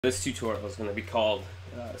This tutorial is going to be called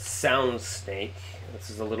Sound Snake. This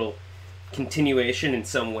is a little continuation in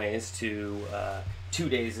some ways to 2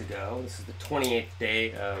 days ago. This is the 28th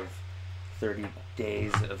day of 30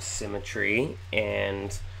 days of Simmetri,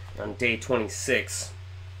 and on day 26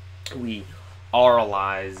 we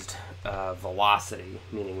auralized velocity,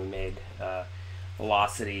 meaning we made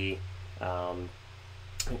velocity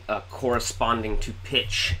corresponding to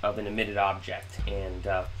pitch of an emitted object. And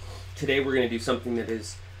today we're going to do something that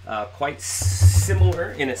is quite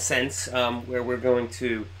similar in a sense, where we're going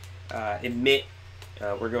to emit.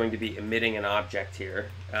 We're going to be emitting an object here.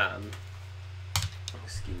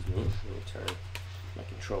 Excuse me. Let me turn my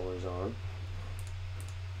controllers on.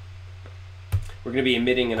 We're going to be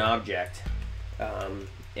emitting an object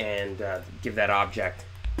and give that object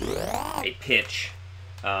a pitch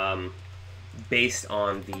based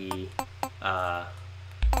on the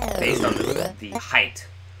height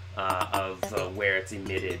of where it's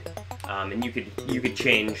emitted, and you could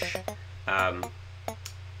change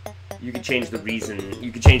the reason.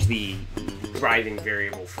 You could change the driving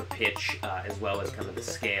variable for pitch as well as kind of the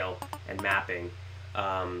scale and mapping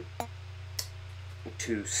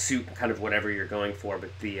to suit kind of whatever you're going for.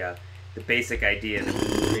 But the basic idea that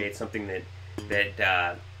we create something that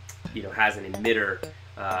has an emitter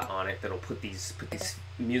on it that'll put these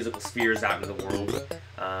musical spheres out into the world.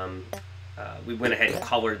 We went ahead and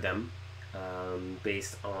colored them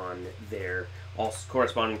based on their, all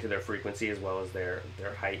corresponding to their frequency as well as their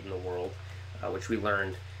height in the world, which we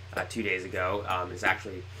learned 2 days ago. Is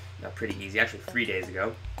actually pretty easy, actually 3 days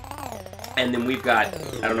ago. And then we've got,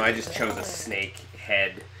 I don't know, I just chose a snake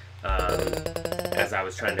head as I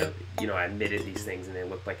was trying to, I emitted these things and they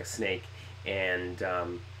looked like a snake, and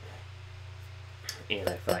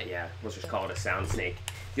I thought, yeah, let's just call it a sound snake.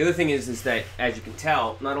 The other thing is that, as you can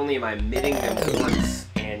tell, not only am I emitting them once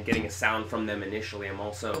and getting a sound from them initially, I'm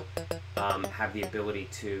also have the ability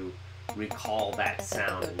to recall that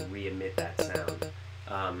sound and re-emit that sound.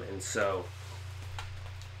 And so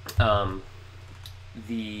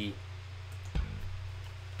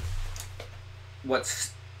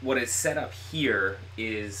what is set up here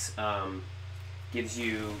is gives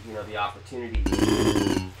you the opportunity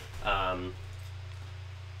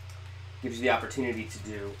to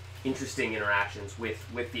do interesting interactions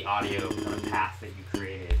with the audio kind of path that you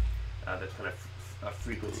created, the kind of a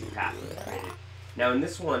frequency path that you created. Now in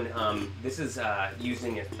this one, this is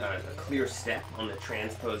using a clear step on the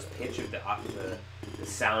transposed pitch of the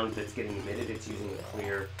sound that's getting emitted. It's using a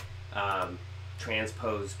clear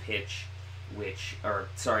transposed pitch,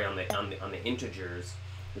 on the integers.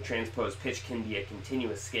 The transposed pitch can be a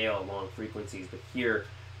continuous scale along frequencies, but here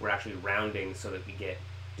we're actually rounding so that we get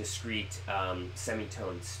discrete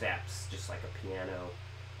semitone steps, just like a piano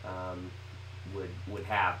would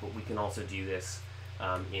have. But we can also do this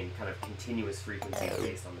in kind of continuous frequencies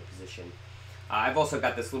based on the position. I've also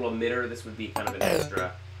got this little emitter. This would be kind of an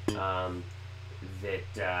extra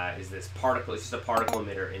that is this particle. It's just a particle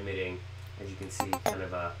emitter emitting, as you can see, kind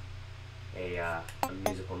of a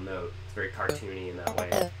musical note. It's very cartoony in that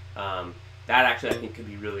way. That actually I think could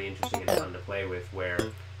be really interesting and fun to play with, where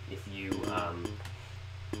if you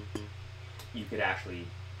you could actually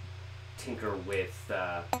tinker with,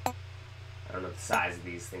 I don't know the size of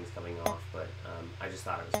these things coming off, but I just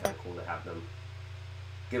thought it was kind of cool to have them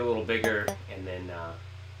get a little bigger and then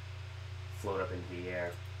float up into the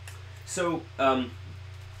air. So,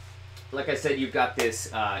 like I said, you've got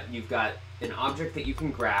this, you've got an object that you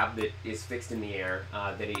can grab that is fixed in the air,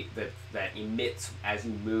 that emits as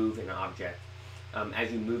you move an object.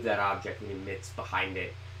 As you move that object, it emits behind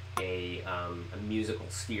it a musical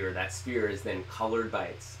sphere. That sphere is then colored by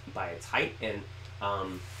its height and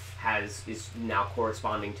is now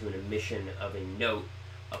corresponding to an emission of a note.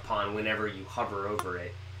 Upon whenever you hover over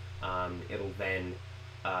it, it'll then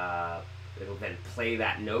play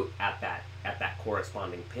that note at that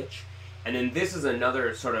corresponding pitch. And then this is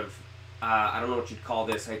another sort of I don't know what you'd call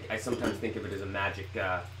this. I sometimes think of it as a magic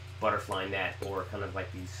butterfly net, or kind of like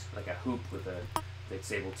a hoop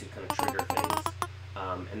that's able to kind of trigger things.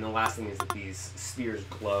 And the last thing is that these spheres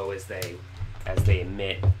glow as they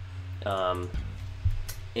emit,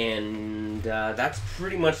 and that's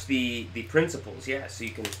pretty much the principles. Yeah, so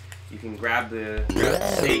you can grab the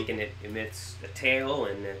snake and it emits a tail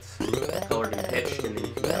and it's colored and pitched, and then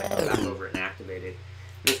you can come back over it and activate it.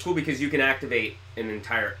 And it's cool because you can activate an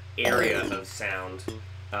entire area of sound, which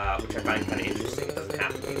I find kind of interesting. It doesn't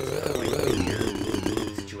have to be like a linear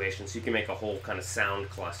situation, so you can make a whole kind of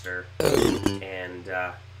sound cluster and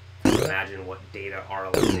imagine what data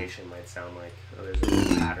auralization might sound like. Oh, there's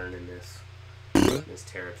a pattern in this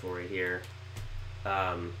territory here.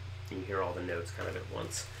 you hear all the notes kind of at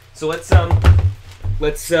once. So let's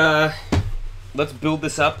build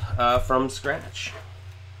this up from scratch.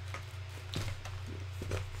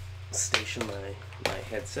 Station my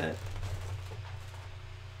headset.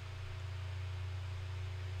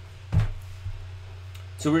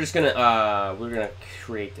 So we're just gonna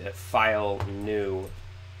create a file new,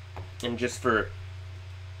 and just for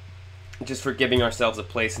giving ourselves a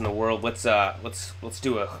place in the world, let's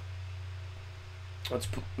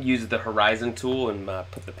use the horizon tool and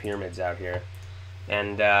put the pyramids out here,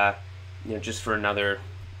 and you know, just for another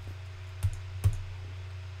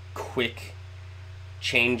quick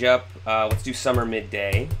change up, let's do summer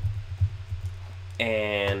midday,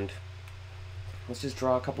 and let's just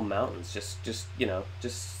draw a couple mountains. Just you know,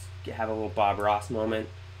 just have a little Bob Ross moment,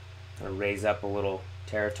 kind of raise up a little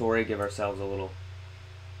territory, give ourselves a little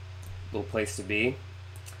place to be.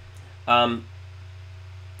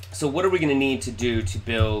 So what are we going to need to do to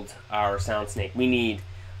build our sound snake? We need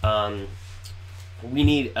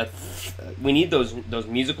those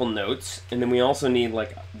musical notes, and then we also need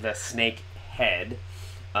like the snake head,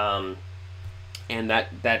 and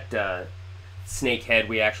that snake head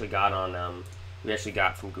we actually got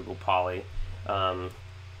from Google Poly.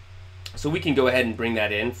 So we can go ahead and bring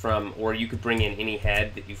that in from, or you could bring in any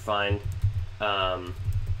head that you find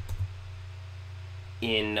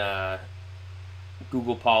in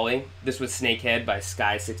Google Poly. This was Snakehead by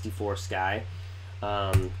Sky64Sky.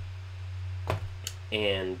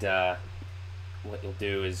 And what you'll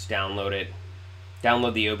do is download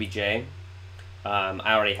the OBJ.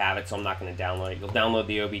 I already have it, so I'm not going to download it. You'll download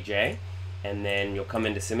the OBJ, and then you'll come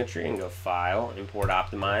into Simmetri and go File, Import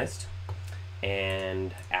Optimized,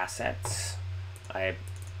 and Assets. I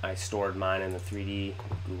stored mine in the 3D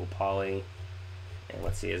Google Poly, and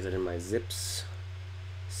let's see, is it in my zips?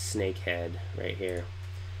 Snakehead right here.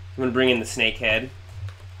 I'm going to bring in the snakehead,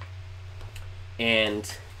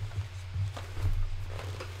 and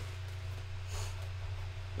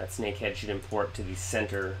that snakehead should import to the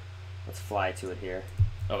center. Let's fly to it here.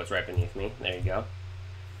 Oh, it's right beneath me. There you go.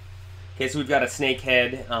 Okay, so we've got a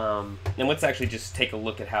snakehead, and let's actually just take a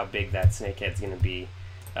look at how big that snakehead's going to be.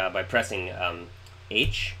 By pressing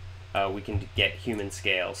H, we can get human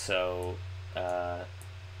scale. So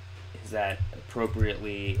is that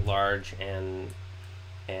appropriately large and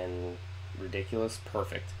ridiculous?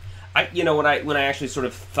 Perfect. You know, when I actually sort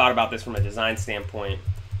of thought about this from a design standpoint,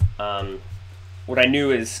 what I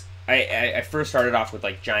knew is I first started off with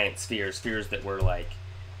like giant spheres that were like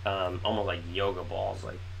almost like yoga balls,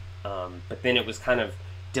 like. But then it was kind of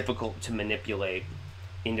difficult to manipulate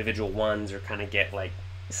individual ones or kind of get like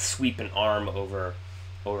sweep an arm over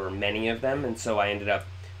many of them, and so I ended up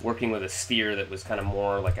working with a sphere that was kind of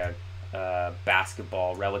more like a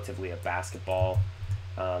basketball, relatively a basketball,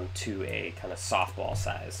 to a kind of softball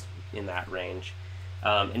size, in that range.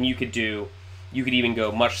 And you could even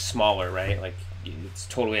go much smaller, right? Like, it's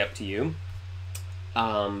totally up to you.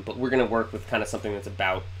 But we're going to work with kind of something that's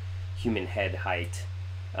about human head height.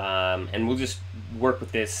 And we'll just work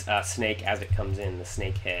with this snake as it comes in, the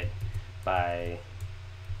snake head by,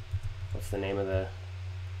 what's the name of the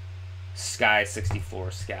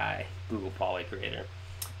Sky64Sky Google Poly creator.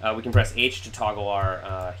 We can press H to toggle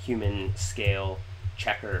our human scale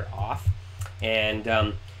checker off,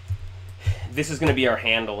 and this is going to be our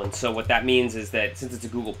handle. And so what that means is that since it's a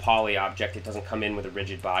Google Poly object, it doesn't come in with a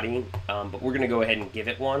rigid body, but we're going to go ahead and give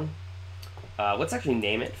it one. Let's actually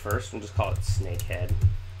name it first. We'll just call it Snakehead.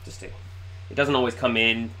 It doesn't always come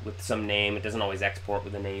in with some name. It doesn't always export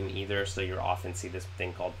with a name either, so you'll often see this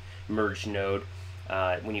thing called merge node.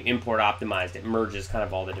 When you import optimized, it merges kind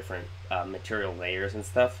of all the different material layers and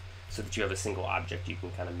stuff so that you have a single object you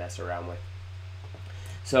can kind of mess around with.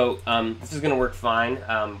 So this is going to work fine.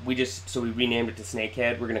 We renamed it to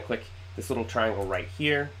Snakehead. We're going to click this little triangle right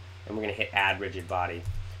here, and we're going to hit Add Rigid Body,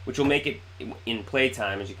 which will make it, in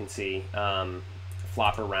playtime, as you can see,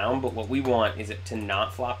 flop around. But what we want is it to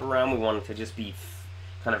not flop around. We want it to just be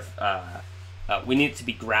kind of, we need it to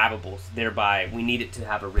be grabbable. Thereby, we need it to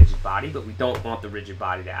have a rigid body, but we don't want the rigid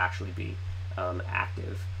body to actually be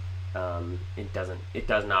active. It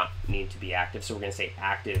does not need to be active, so we're going to say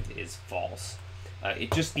active is false.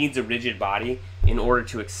 It just needs a rigid body in order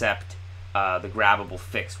to accept the grabbable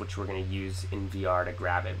fix, which we're going to use in VR to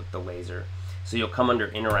grab it with the laser. So you'll come under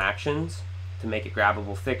Interactions to make it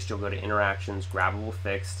grabbable fixed. You'll go to Interactions, Grabbable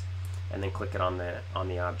Fixed, and then click it on the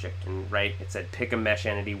object. And right, it said pick a mesh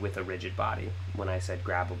entity with a rigid body when I said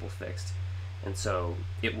grabbable fixed. And so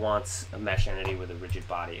it wants a mesh entity with a rigid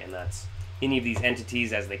body, and that's any of these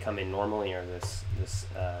entities as they come in normally, or this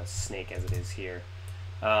snake as it is here.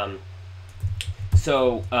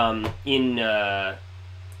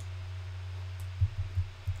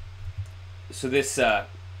 so this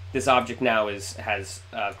object now has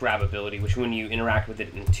grabbability, which when you interact with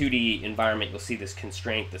it in 2D environment, you'll see this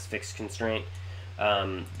constraint, this fixed constraint.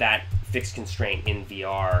 That fixed constraint in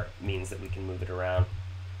VR means that we can move it around.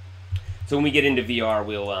 So when we get into VR,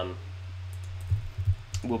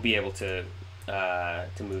 we'll be able to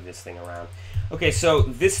move this thing around. Okay, so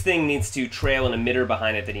this thing needs to trail an emitter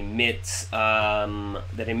behind it that emits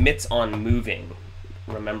on moving.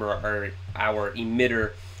 Remember, our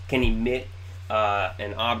emitter can emit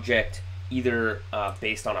an object either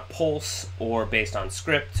based on a pulse or based on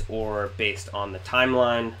script or based on the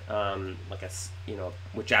timeline,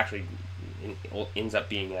 which actually ends up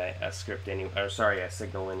being a script anyway, or sorry, a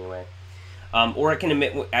signal anyway. Or it can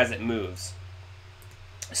emit as it moves.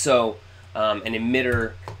 So an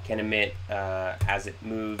emitter can emit as it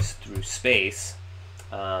moves through space.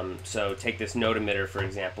 So take this node emitter, for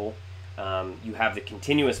example. You have the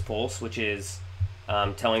continuous pulse, which is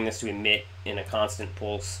telling this to emit in a constant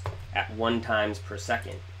pulse at 1 times per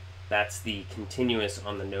second. That's the continuous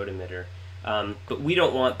on the node emitter. But we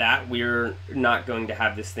don't want that. We're not going to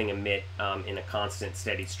have this thing emit in a constant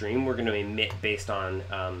steady stream. We're going to emit based on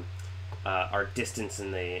our distance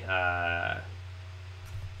in the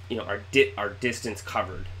our distance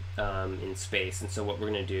covered in space. And so what we're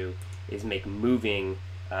going to do is make moving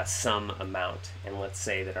some amount. And let's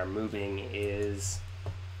say that our moving is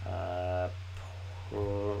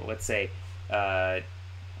let's say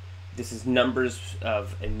this is numbers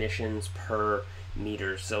of emissions per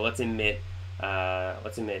meter. So let's emit 4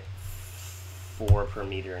 per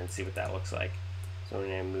meter and see what that looks like. So I'm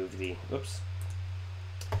going to move the whoops.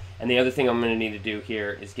 And the other thing I'm going to need to do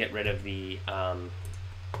here is get rid of the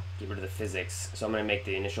physics. So I'm going to make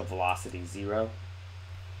the initial velocity 0.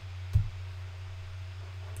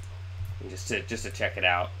 And just to check it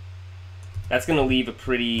out. That's going to leave a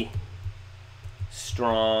pretty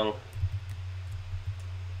strong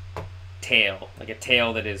tail, like a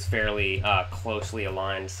tail that is fairly closely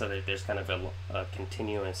aligned, so that there's kind of a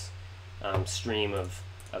continuous stream of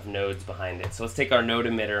nodes behind it. So let's take our node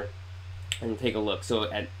emitter and take a look.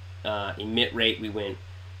 So at emit rate, we went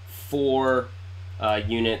 4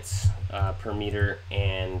 units per meter,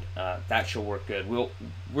 and that should work good.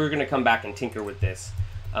 We're going to come back and tinker with this,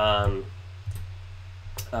 but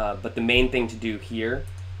the main thing to do here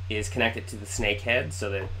is connect it to the snake head, so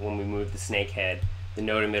that when we move the snake head, the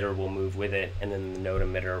node emitter will move with it, and then the node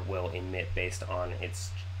emitter will emit based on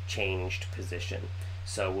its changed position.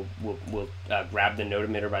 So we'll grab the node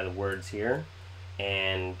emitter by the words here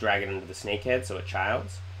and drag it into the snake head so it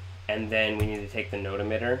childs. And then we need to take the node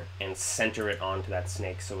emitter and center it onto that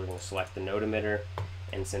snake. So we're going to select the node emitter,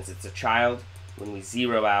 and since it's a child, when we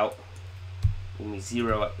zero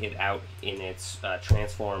it out in its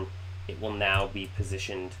transform, it will now be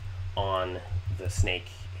positioned on the snake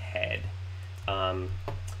head.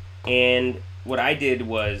 And what I did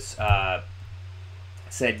was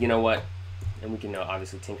said, you know what, and we can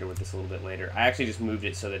obviously tinker with this a little bit later. I actually just moved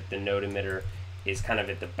it so that the node emitter is kind of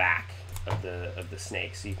at the back of the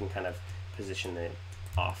snake, so you can kind of position it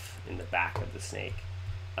off in the back of the snake,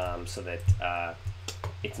 so that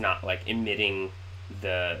it's not like emitting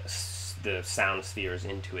the sound spheres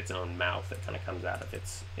into its own mouth. It kind of comes out of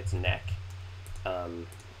its neck, and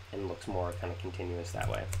looks more kind of continuous that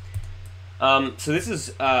way. So this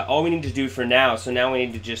is all we need to do for now. So now we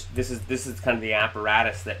need to just, this is kind of the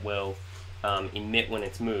apparatus that will emit when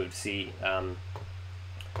it's moved. See,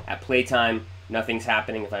 at playtime, nothing's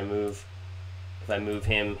happening. If I move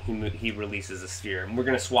him, he releases a sphere. And we're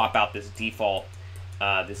going to swap out this default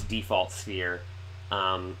sphere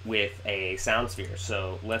with a sound sphere.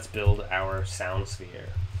 So let's build our sound sphere.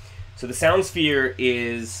 So the sound sphere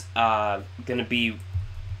is going to be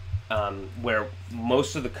where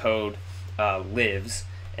most of the code lives,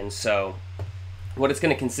 and so what it's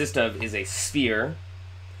going to consist of is a sphere,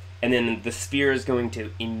 and then the sphere is going to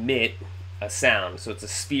emit a sound. So it's a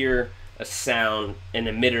sphere, a sound, an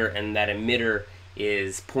emitter, and that emitter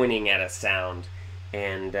is pointing at a sound.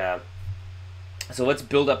 And so let's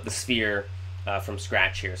build up the sphere from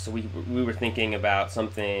scratch here. So we were thinking about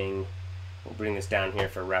something, we'll bring this down here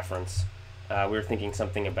for reference. We were thinking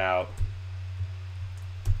something about,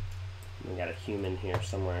 we got a human here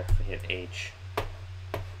somewhere. If I hit H, you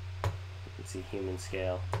can see human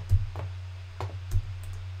scale.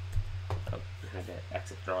 Oh, I had to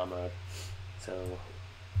exit draw mode.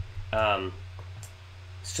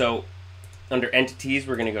 So under entities,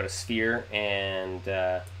 we're going to go to sphere, and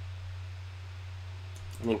I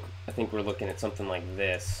think we're looking at something like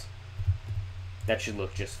this. That should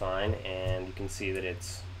look just fine, and you can see that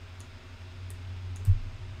it's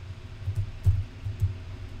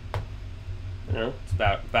You know, it's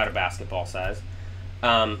about a basketball size.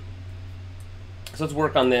 So let's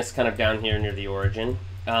work on this kind of down here near the origin.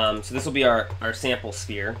 So this will be our sample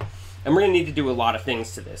sphere. And we're going to need to do a lot of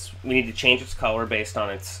things to this. We need to change its color based on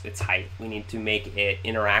its height. We need to make it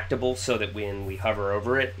interactable so that when we hover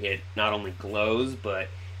over it, it not only glows, but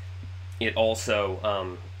it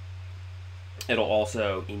also it'll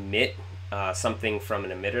also emit something from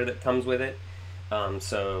an emitter that comes with it.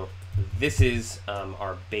 So this is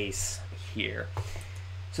our base here.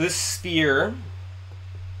 So this sphere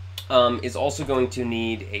is also going to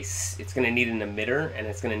need it's going to need an emitter, and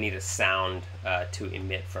it's going to need a sound to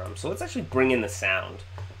emit from. So let's actually bring in the sound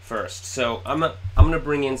first. So I'm going to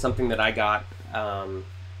bring in something that I got.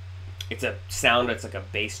 It's a sound. It's like a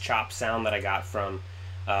bass chop sound that I got from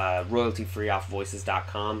royalty-free off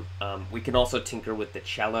voices.com. We can also tinker with the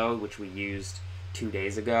cello, which we used 2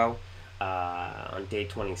 days ago on day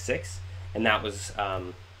 26, and that was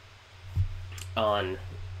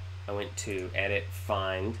I went to edit,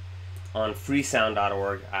 find. On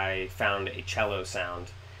freesound.org, I found a cello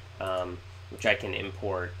sound, which I can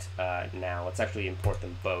import now. Let's actually import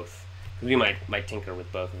them both, because we might tinker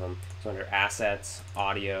with both of them. So under Assets,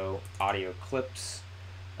 Audio Clips,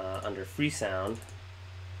 under Freesound,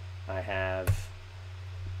 I have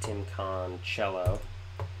Timcon Cello.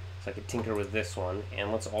 So I could tinker with this one,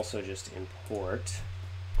 and let's also just import.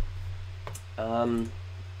 I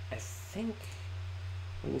think,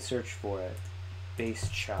 let me search for it. Bass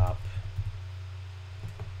chop.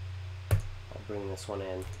 I'll bring this one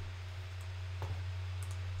in.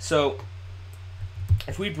 So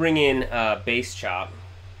if we bring in bass chop,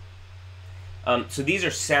 so these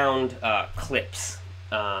are sound clips.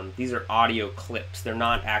 These are audio clips. They're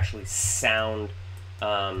not actually sound.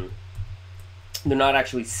 They're not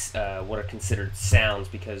actually what are considered sounds,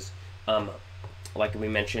 because, like we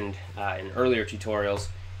mentioned in earlier tutorials,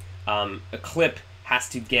 a clip has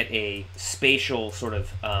to get a spatial sort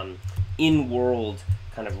of in-world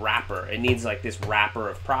kind of wrapper. It needs like this wrapper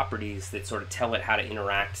of properties that sort of tell it how to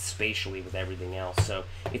interact spatially with everything else. So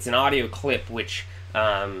it's an audio clip, which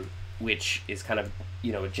is kind of,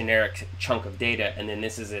 you know, a generic chunk of data, and then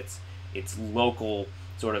this is its local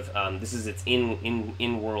sort of this is its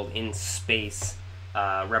in-world, in-space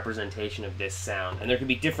representation of this sound. And there could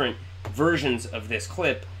be different versions of this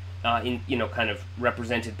clip, you know, kind of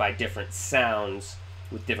represented by different sounds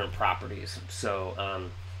with different properties. So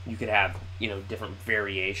you could have, you know, different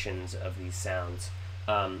variations of these sounds,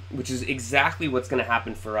 which is exactly what's going to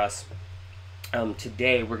happen for us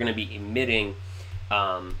today. We're going to be emitting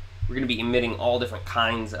all different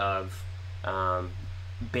kinds of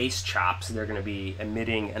bass chops. They're going to be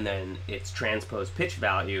emitting, and then its transposed pitch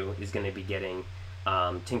value is going to be getting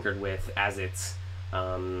tinkered with as it's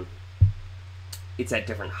at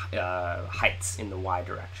different heights in the y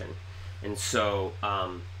direction. And so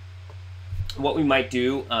what we might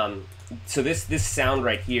do, so this sound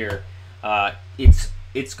right here,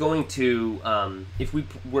 it's going to, if we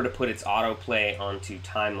were to put its autoplay onto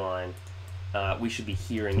timeline, we should be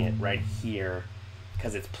hearing it right here,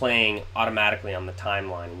 because it's playing automatically on the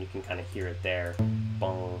timeline, and you can kind of hear it there,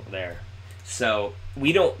 bong, there. So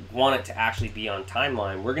we don't want it to actually be on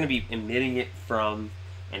timeline. We're going to be emitting it from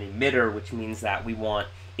an emitter, which means that we want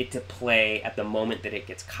it to play at the moment that it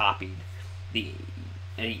gets copied.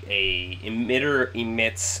 A emitter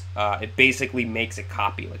emits, it basically makes a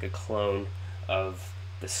copy, like a clone of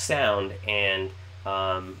the sound, and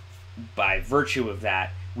by virtue of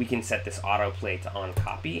that, we can set this autoplay to on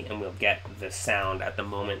copy, and we'll get the sound at the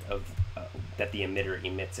moment of that the emitter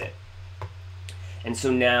emits it. And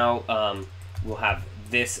so now we'll have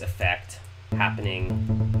this effect happening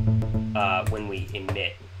when we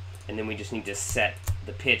emit, and then we just need to set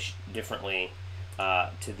the pitch differently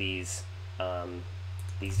to these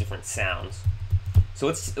different sounds. So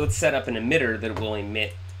let's set up an emitter that will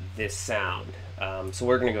emit this sound. So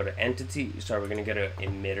we're going to go to we're going to go to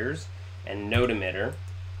emitters and node emitter.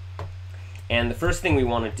 And the first thing we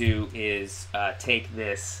want to do is take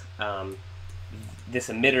this this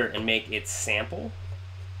emitter and make its sample.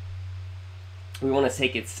 We want to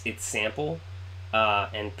take its sample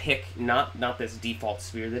and pick not this default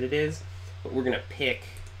sphere that it is, but we're going to pick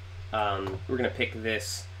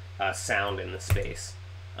this sound in the space.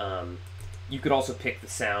 You could also pick the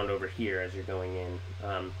sound over here as you're going in.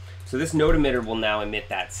 So this node emitter will now emit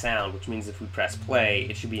that sound, which means if we press play,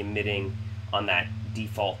 it should be emitting on that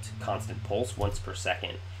default constant pulse once per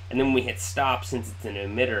second. And then when we hit stop, since it's an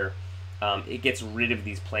emitter, it gets rid of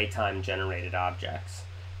these playtime generated objects,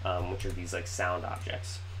 which are these like sound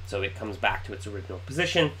objects. So it comes back to its original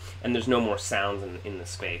position, and there's no more sounds in the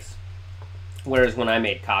space. Whereas when I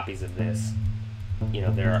made copies of this, you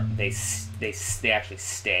know, they actually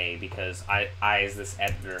stay, because I as this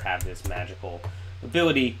editor have this magical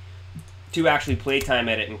ability to actually playtime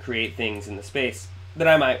edit and create things in the space that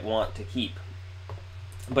I might want to keep.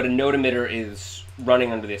 But a note emitter is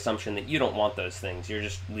running under the assumption that you don't want those things. You're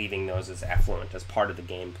just leaving those as effluent, as part of the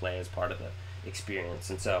gameplay, as part of the experience.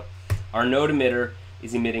 And so our note emitter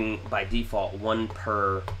is emitting by default one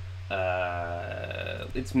per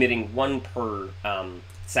it's emitting one per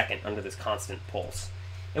second under this constant pulse.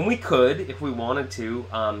 And we could, if we wanted to,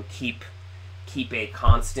 keep a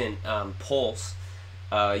constant pulse.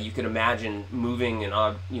 You could imagine moving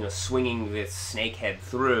and swinging this snake head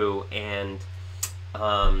through, and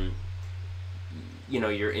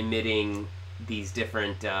you're emitting these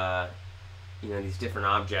different these different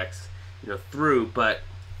objects through, but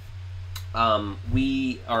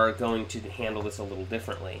we are going to handle this a little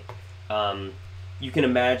differently. You can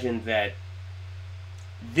imagine that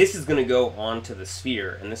this is going to go onto the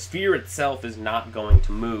sphere, and the sphere itself is not going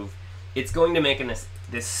to move. It's going to make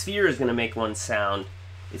this sphere is going to make one sound.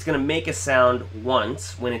 It's going to make a sound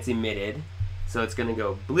once when it's emitted. So it's going to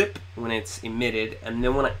go blip when it's emitted, and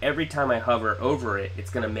then every time I hover over it, it's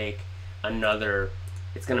going to make another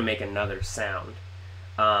sound.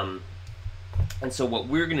 And so what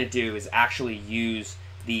we're going to do is actually use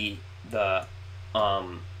the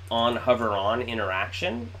on hover on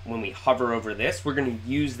interaction. When we hover over this, we're going to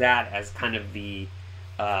use that as kind of the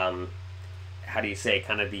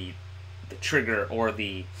the trigger, or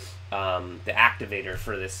the activator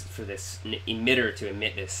for this emitter to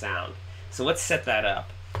emit this sound. So let's set that up.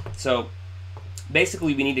 So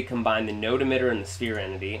basically we need to combine the node emitter and the sphere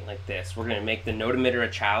entity like this. We're going to make the node emitter a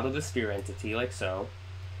child of the sphere entity, like so.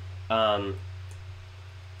 And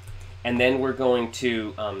then we're going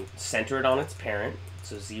to center it on its parent.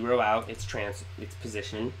 So zero out its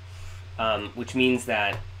position, which means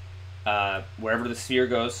that wherever the sphere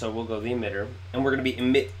goes, so will go the emitter. And we're going to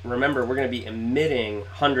be remember, we're going to be emitting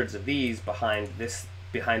hundreds of these behind this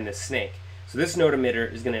snake. So this node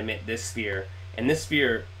emitter is going to emit this sphere, and this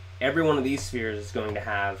sphere, every one of these spheres is going to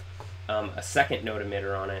have a second node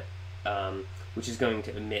emitter on it, which is going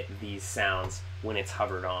to emit these sounds when it's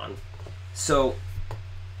hovered on. So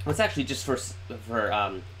let's actually, just for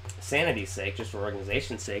sanity's sake, just for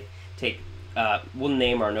organization's sake, we'll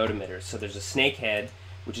name our node emitters. So there's a snake head,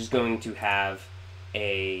 which is going to have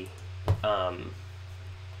a,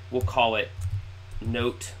 we'll call it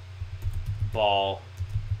note ball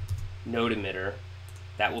node emitter.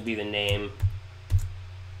 That will be the name,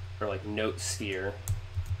 or like note sphere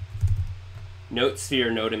node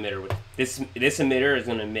emitter. This emitter is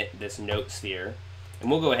going to emit this note sphere, and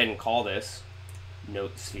we'll go ahead and call this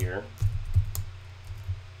note sphere.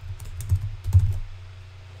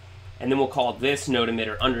 And then we'll call this node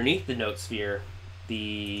emitter underneath the note sphere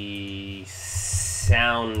the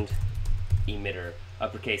sound emitter,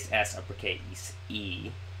 uppercase S, uppercase E,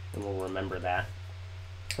 and we'll remember that.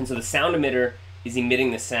 And so the sound emitter is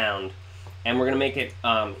emitting the sound, and we're going to make it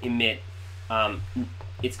emit.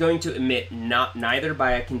 It's going to emit neither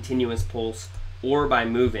by a continuous pulse or by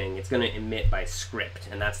moving. It's going to emit by script,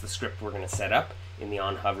 and that's the script we're going to set up in the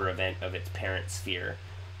on hover event of its parent sphere,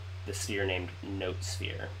 the sphere named note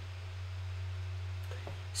sphere.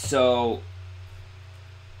 So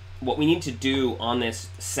what we need to do on this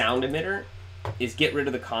sound emitter is get rid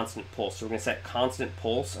of the constant pulse. So we're going to set constant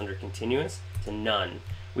pulse under continuous to none,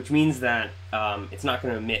 which means that it's not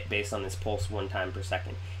going to emit based on this pulse one time per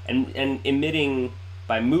second. And emitting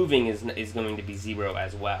by moving is going to be zero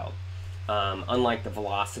as well. Unlike the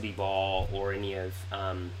velocity ball or any of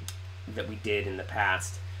that we did in the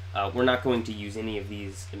past, we're not going to use any of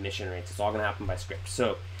these emission rates. It's all going to happen by script.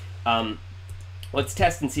 So let's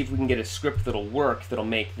test and see if we can get a script that'll work, that'll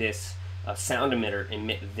make this sound emitter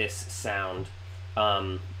emit this sound.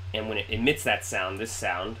 And when it emits that sound, this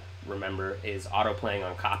sound, remember, is auto playing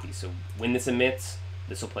on copy. So when this emits,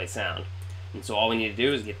 this will play sound. And so all we need to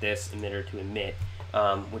do is get this emitter to emit,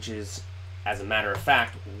 which is, as a matter of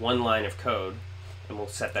fact, one line of code, and we'll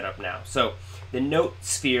set that up now. So the note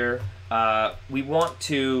sphere, we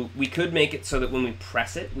could make it so that when we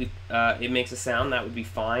press it, it makes a sound. That would be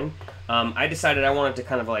fine. I decided I wanted to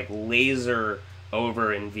kind of like laser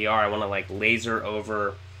over in VR. I want to like laser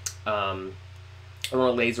over. I want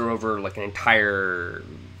to laser over like an entire,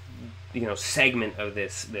 segment of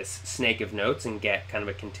this snake of notes and get kind of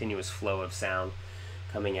a continuous flow of sound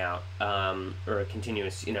coming out, or a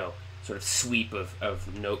continuous, sort of sweep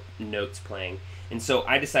of notes playing. And so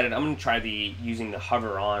I decided I'm going to try using the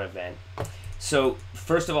hover on event. So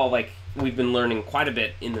first of all, like we've been learning quite a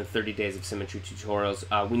bit in the 30 days of Simmetri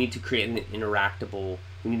tutorials, we need to create an interactable.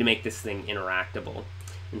 We need to make this thing interactable.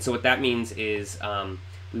 And so what that means is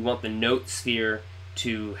we want the note sphere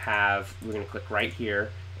to have, we're going to click right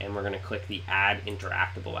here, and we're going to click the Add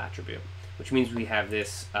Interactable attribute, which means we have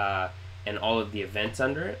this and all of the events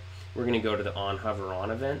under it. We're going to go to the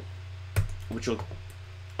onHoverOn event, which will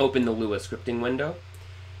open the Lua scripting window.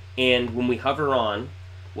 And when we hover on,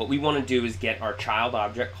 what we want to do is get our child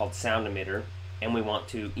object called sound emitter, and we want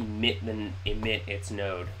to emit its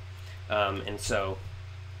node. And so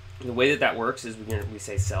the way that works is we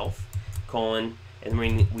say self colon, and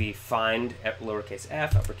we find lowercase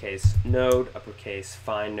f, uppercase node, uppercase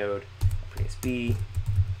find node, uppercase b,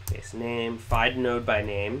 uppercase name, find node by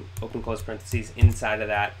name, open close parentheses. Inside of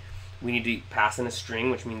that, we need to pass in a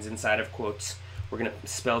string, which means inside of quotes, we're going to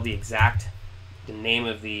spell the name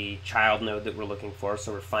of the child node that we're looking for.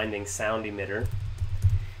 So we're finding sound emitter,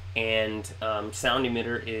 and sound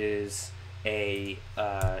emitter is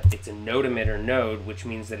it's a node emitter node, which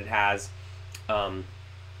means that it has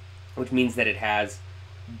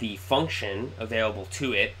the function available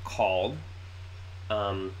to it called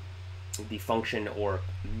the function or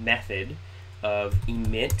method of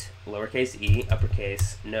emit lowercase e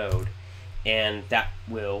uppercase node, and that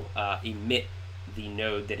will emit the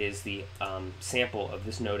node that is the sample of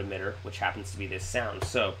this node emitter, which happens to be this sound.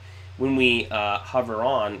 So when we hover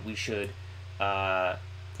on, we should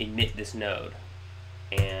emit this node,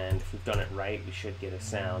 and if we've done it right, we should get a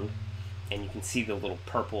sound. And you can see the little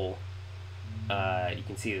purple, you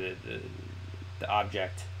can see the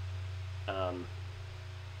object, you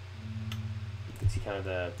can see kind of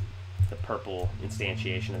the purple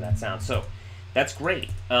instantiation of that sound. So that's great,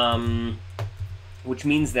 which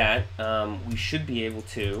means that we should be able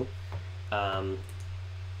to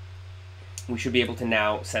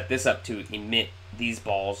now set this up to emit these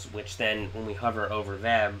balls, which then when we hover over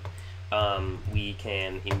them, we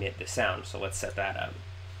can emit the sound. So let's set that up.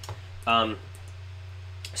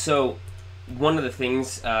 So one of the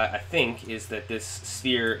things I think is that this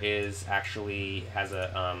sphere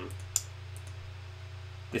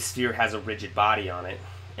has a rigid body on it,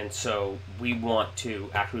 and so we want to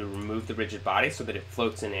actually remove the rigid body so that it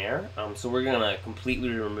floats in air. So we're gonna completely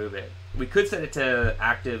remove it. We could set it to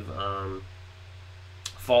active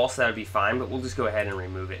false, that would be fine, but we'll just go ahead and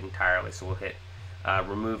remove it entirely. So we'll hit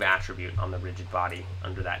remove attribute on the rigid body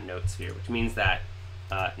under that note sphere, which means that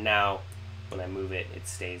now when I move it, it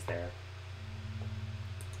stays there.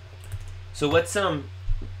 So let's kind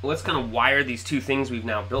of wire these two things we've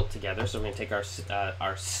now built together. So we're going to take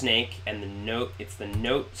our snake and the note. It's the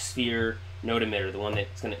note sphere node emitter, the one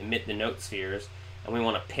that's going to emit the note spheres, and we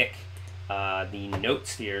want to pick the note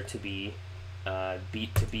sphere to be the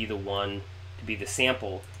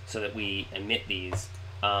sample so that we emit these.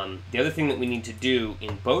 The other thing that we need to do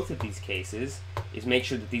in both of these cases is make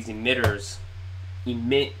sure that these emitters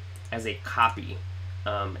emit as a copy,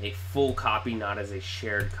 a full copy, not as a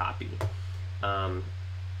shared copy, and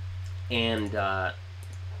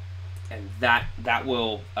that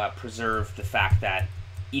will preserve the fact that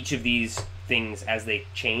each of these things, as they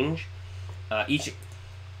change, each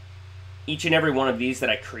and every one of these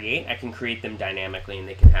that I can create them dynamically, and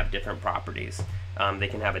they can have different properties. They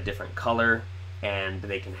can have a different color, and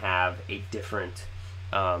they can have different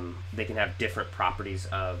properties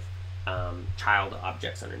of child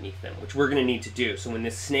objects underneath them, which we're going to need to do. So when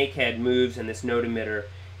this snake head moves and this node emitter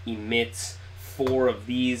emits 4 of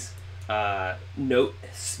these note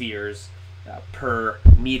spheres per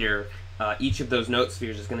meter, each of those note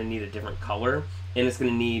spheres is going to need a different color, and it's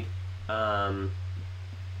going to need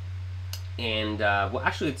well,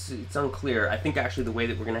 actually it's unclear. I think actually the way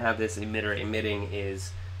that we're going to have this emitter emitting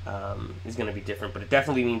is going to be different, but it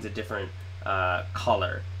definitely needs a different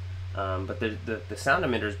color. But the sound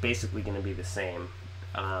emitter is basically going to be the same.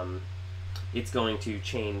 It's going to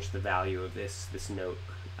change the value of this note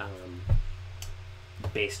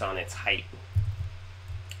based on its height,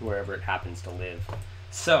 wherever it happens to live.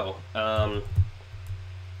 So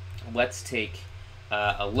let's take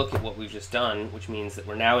a look at what we've just done, which means that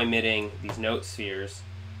we're now emitting these note spheres,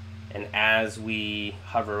 and as we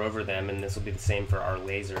hover over them, and this will be the same for our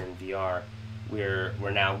laser in VR, we're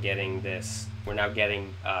now getting this. We're now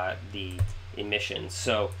getting the emissions.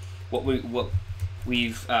 So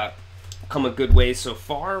we've come a good way so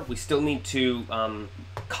far. We still need to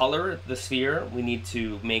color the sphere. We need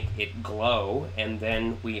to make it glow, and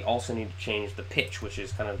then we also need to change the pitch, which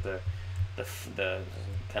is kind of the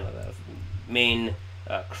main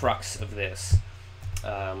crux of this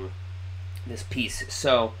this piece.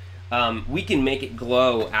 So we can make it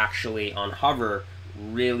glow actually on hover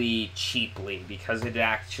really cheaply, because it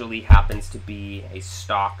actually happens to be a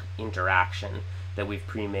stock interaction that we've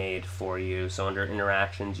pre-made for you. So under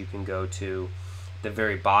interactions, you can go to the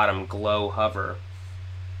very bottom, glow hover.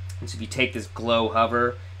 And so if you take this glow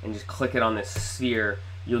hover and just click it on this sphere,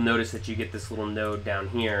 you'll notice that you get this little node down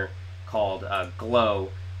here called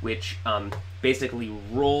glow, which basically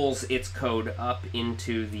rolls its code up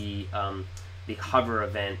into the hover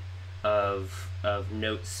event of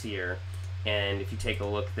note sphere. And if you take a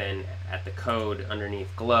look then at the code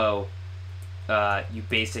underneath glow, you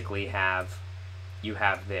basically have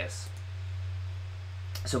this.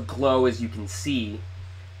 So glow, as you can see,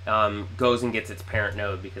 goes and gets its parent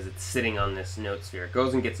node because it's sitting on this note sphere. It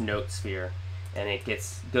goes and gets note sphere, and it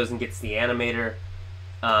goes and gets the animator.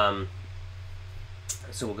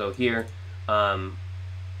 So we'll go here.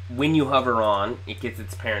 When you hover on, it gets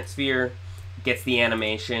its parent sphere, gets the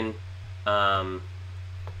animation of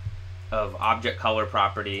object color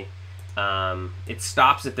property. It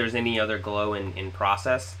stops if there's any other glow in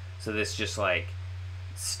process. So this just like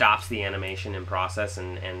stops the animation in process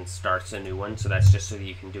and starts a new one. So that's just so that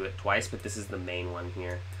you can do it twice, but this is the main one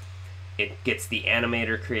here. It gets the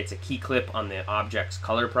animator, creates a key clip on the object's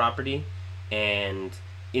color property, and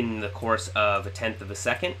in the course of 1/10 of a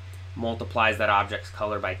second, multiplies that object's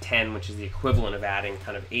color by 10, which is the equivalent of adding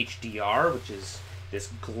kind of HDR, which is this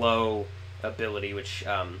glow ability, which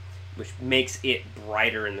makes it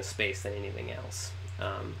brighter in the space than anything else.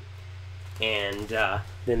 And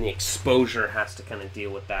then the exposure has to kind of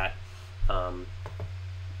deal with that,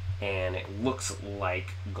 and it looks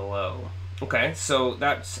like glow. Okay, so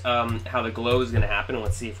that's how the glow is going to happen, and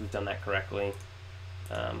let's see if we've done that correctly.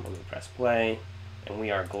 Let me press play, and we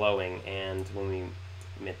are glowing, and when we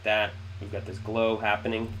emit that, we've got this glow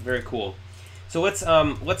happening. Very cool. So let's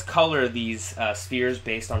color these spheres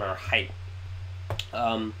based on our height.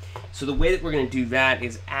 So the way that we're going to do that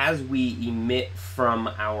is as we emit from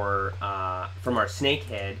our snake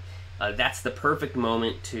head, that's the perfect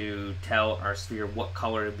moment to tell our sphere what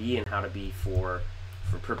color to be and how to be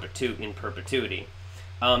in perpetuity.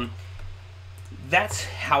 That's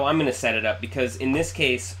how I'm going to set it up, because in this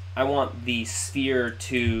case I want the sphere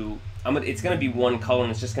to it's going to be one color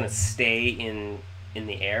and it's just going to stay in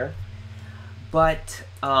the air. But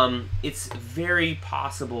it's very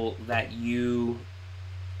possible that you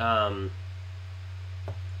could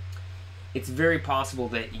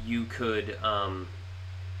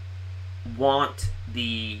want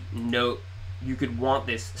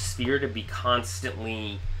this sphere to be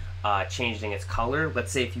constantly changing its color.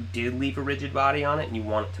 Let's say if you did leave a rigid body on it and you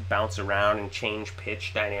want it to bounce around and change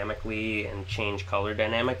pitch dynamically and change color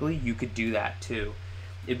dynamically, you could do that too.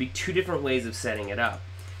 It'd be two different ways of setting it up.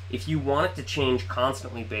 If you want it to change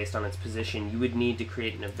constantly based on its position, you would need to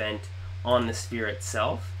create an event on the sphere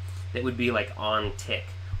itself that would be like on tick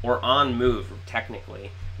or on move.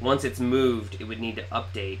 Technically, once it's moved, it would need to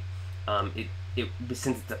update.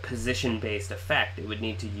 Since it's a position-based effect, it would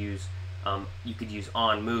need to use. You could use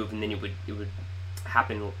on move, and then it would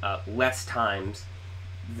happen less times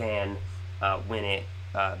than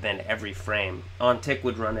than every frame. On tick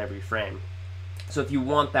would run every frame. So if you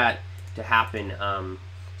want that to happen,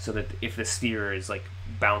 so that if the sphere is like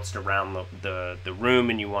bounced around the room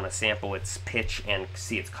and you want to sample its pitch and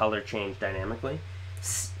see its color change dynamically,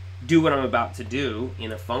 do what I'm about to do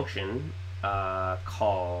in a function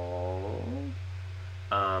called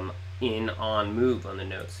in on move on the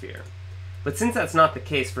note sphere. But since that's not the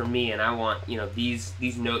case for me, and I want,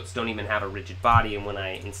 these notes don't even have a rigid body, and when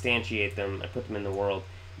I instantiate them, I put them in the world,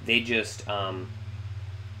 they just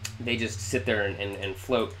sit there and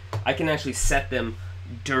float. I can actually set them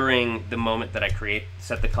during the moment that I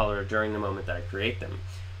set the color during the moment that I create them,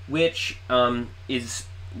 which is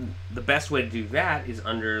the best way to do that is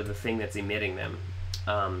under the thing that's emitting them.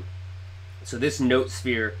 So this note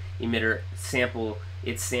sphere emitter sample,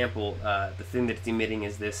 the thing that it's emitting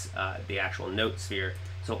is this the actual note sphere.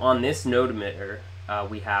 So on this note emitter,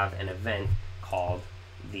 we have an event called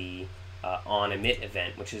the on emit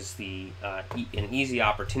event, which is an easy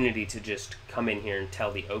opportunity to just come in here and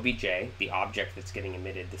tell the obj, the object that's getting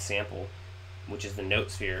emitted, the sample, which is the note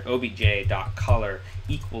sphere, obj.color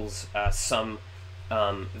equals some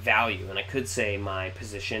value, and I could say my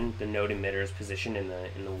position, the node emitter's position in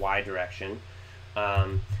the y direction.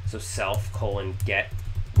 So self : get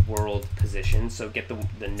world position. So get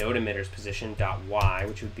the node emitter's position dot y,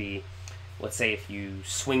 which would be, let's say if you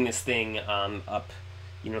swing this thing up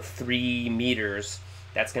 3 meters,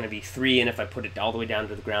 that's going to be 3, and if I put it all the way down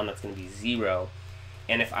to the ground, that's going to be 0.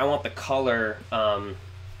 And if I want the color, if I'm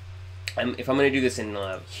going to do this in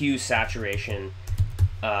hue, saturation,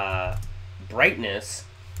 brightness,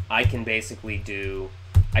 I can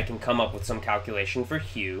come up with some calculation for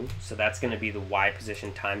hue, so that's going to be the y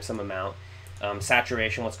position times some amount.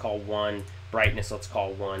 Saturation, let's call 1. Brightness, let's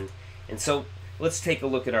call 1. And so let's take a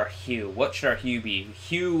look at our hue. What should our hue be?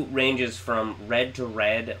 Hue ranges from red to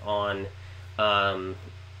red on,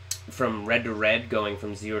 from red to red, going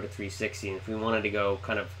from 0 to 360. And if we wanted to go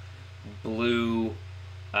kind of blue,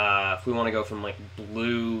 if we want to go from like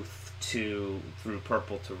blue through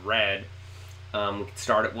purple to red, we could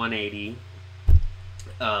start at 180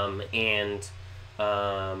 and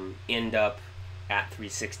end up at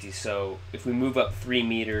 360. So if we move up 3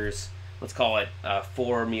 meters, let's call it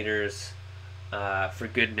 4 meters for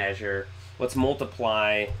good measure. Let's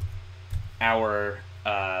multiply our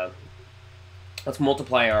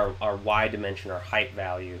y dimension, our height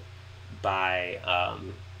value, by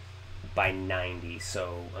 90.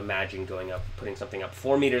 So imagine going up, putting something up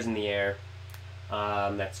 4 meters in the air.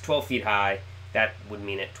 That's 12 feet high. That would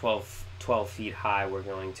mean at 12 feet high, we're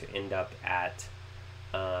going to end up at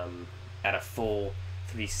a full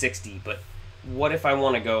 360. But what if I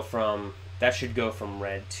want to go from, that should go from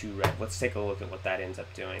red to red. Let's take a look at what that ends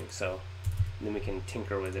up doing. So then we can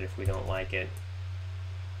tinker with it if we don't like it.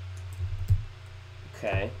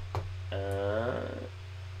 Okay.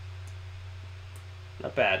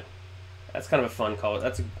 Not bad. That's kind of a fun color.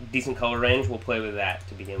 That's a decent color range. We'll play with that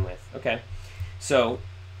to begin with. Okay. So,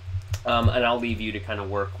 and I'll leave you to kind of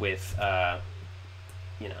work with,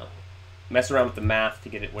 you know, mess around with the math to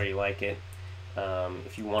get it where you like it.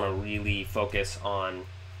 If you want to really focus on,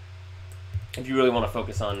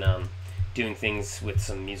 doing things with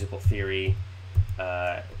some musical theory,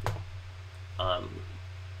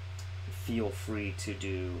 feel free to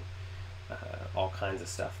do all kinds of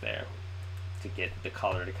stuff there to get the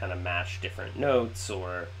color to kind of match different notes,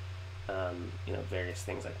 or you know, various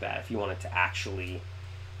things like that. If you want it to actually,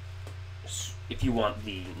 if you want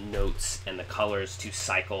the notes and the colors to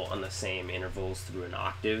cycle on the same intervals through an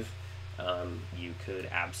octave, you could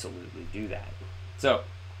absolutely do that. So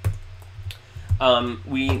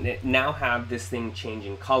we now have this thing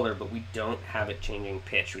changing color, but we don't have it changing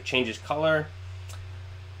pitch. It changes color,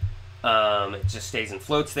 it just stays and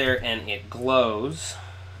floats there, and it glows.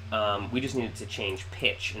 We just needed to change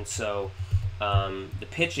pitch, and so the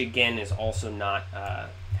pitch again is also not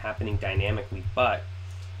happening dynamically, but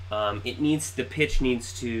the pitch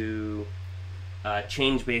needs to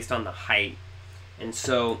change based on the height, and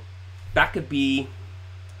so that could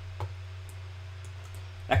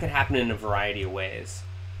happen in a variety of ways.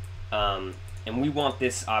 And we want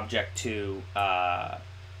this object to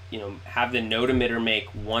you know, have the note emitter make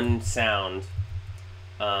one sound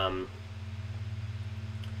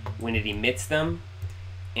when it emits them,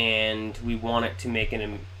 and we want it to make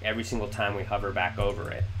it every single time we hover back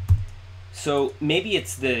over it. So maybe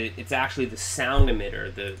it's actually the sound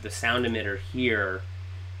emitter, the sound emitter here,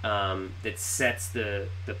 that sets the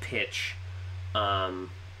pitch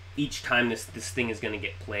each time this thing is going to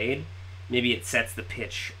get played. Maybe it sets the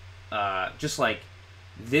pitch, just like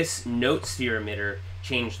this note sphere emitter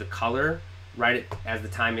changed the color right as the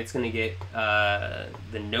time it's going to get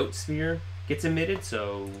the note sphere gets emitted,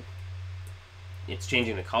 so it's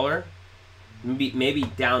changing the color. Maybe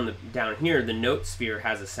down here the note sphere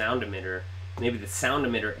has a sound emitter. Maybe the sound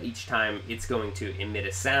emitter, each time it's going to emit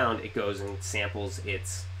a sound, it goes and samples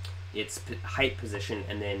its height position,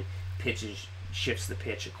 and then shifts the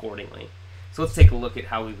pitch accordingly. So let's take a look at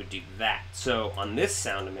how we would do that. So on this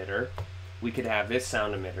sound emitter, we could have this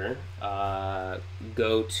sound emitter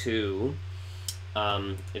go to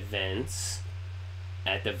events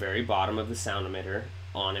at the very bottom of the sound emitter,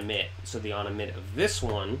 on emit. So the on emit of this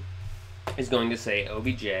one is going to say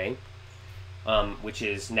OBJ, which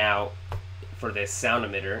is now, for this sound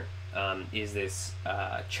emitter, is this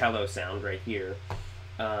cello sound right here.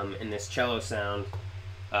 And this cello sound,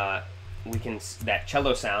 that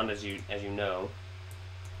cello sound, as you know,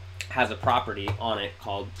 has a property on it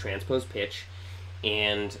called transpose pitch.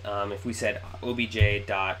 And if we said obj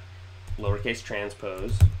dot lowercase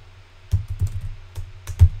transpose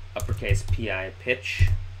uppercase pi pitch,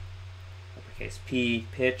 uppercase p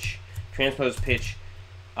pitch, transpose pitch,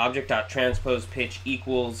 object dot transpose pitch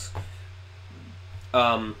equals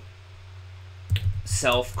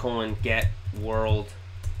self colon get world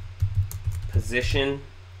position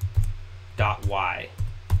dot y.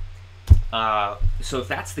 So if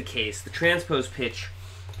that's the case, the transpose pitch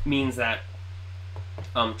means that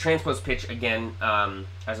transpose pitch, again,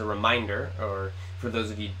 as a reminder, or for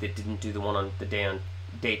those of you that didn't do the one on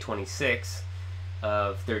day 26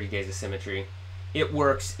 of 30 Days of Symmetry, it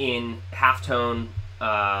works in halftone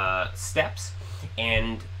steps,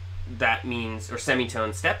 and that means, or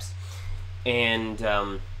semitone steps, and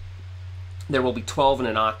there will be 12 in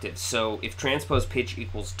an octave. So if transpose pitch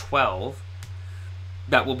equals 12,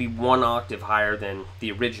 that will be 1 octave higher than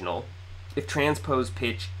the original. If transpose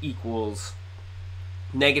pitch equals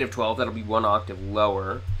negative 12, that'll be 1 octave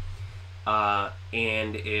lower.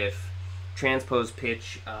 And if transpose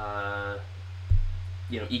pitch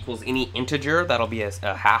equals any integer, that'll be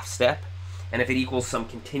a half step. And if it equals some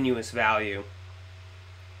continuous value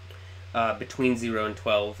between 0 and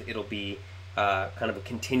 12, it'll be kind of a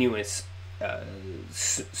continuous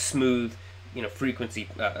smooth frequency,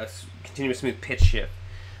 continuous smooth pitch shift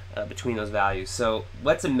between those values. So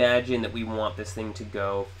let's imagine that we want this thing to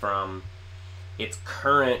go from its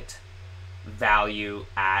current value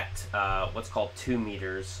at what's called 2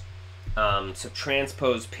 meters. So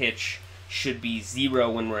transpose pitch should be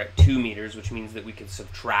 0 when we're at 2 meters, which means that we can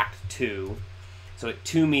subtract 2. So at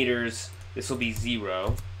 2 meters, this will be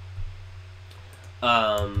 0.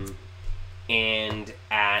 And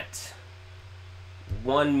at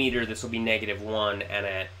 1 meter, this will be negative 1, and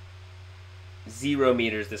at 0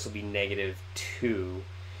 meters, this will be negative 2.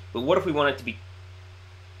 But what if we want it to be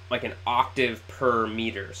like an octave per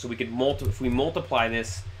meter? So we could if we multiply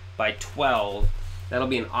this by 12, that'll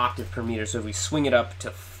be an octave per meter. So if we swing it up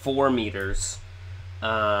to 4 meters,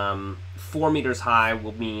 4 meters high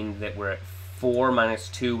will mean that we're at 4 minus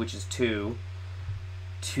 2, which is 2.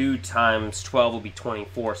 2 times 12 will be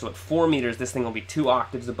 24. So at 4 meters, this thing will be 2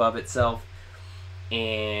 octaves above itself.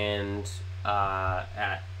 And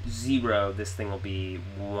at 0, this thing will be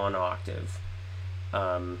 1 octave.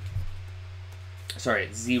 Sorry,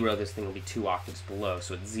 at 0, this thing will be 2 octaves below.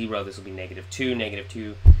 So at 0, this will be negative 2. Negative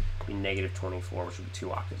 2 will be negative 24, which will be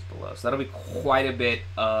 2 octaves below. So that'll be quite a bit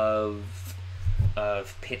of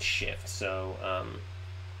pitch shift. So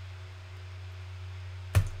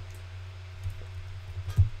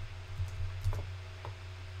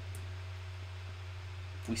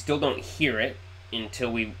we still don't hear it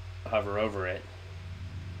until we hover over it.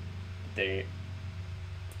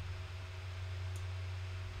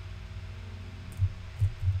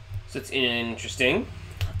 So it's interesting.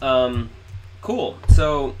 Cool.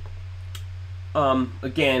 So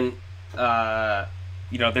again,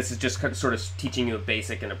 this is just sort of teaching you a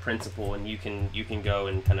basic and a principle, and you can go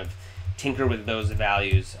and kind of tinker with those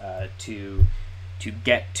values to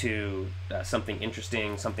get to something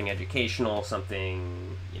interesting, something educational,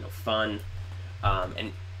 something fun,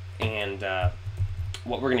 and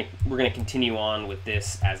what we're gonna continue on with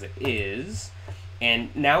this as it is,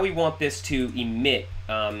 and now we want this to emit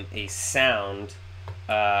a sound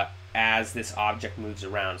as this object moves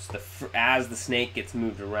around. So as the snake gets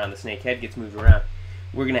moved around, the snake head gets moved around,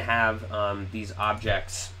 we're gonna have these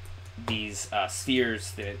objects, these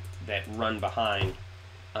spheres that run behind.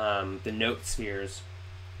 The note spheres,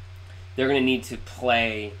 they're going to need to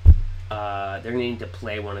play.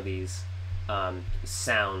 One of these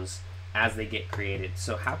sounds as they get created.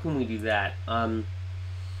 So how can we do that? Well,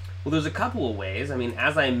 there's a couple of ways. I mean,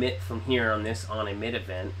 as I emit from here on this on emit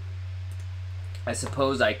event, I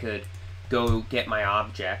suppose I could go get my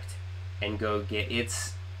object and go get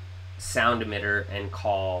its sound emitter and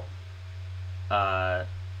call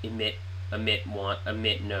emit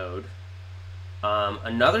node.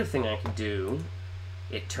 Another thing I could do,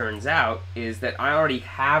 it turns out, is that I already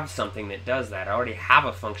have something that does that. I already have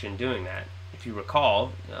a function doing that. If you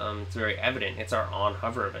recall, it's very evident. It's our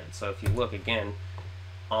onHover event. So if you look again,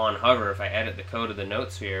 onHover, if I edit the code of the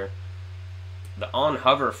note sphere, the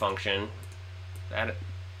onHover function, that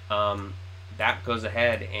goes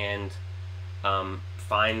ahead and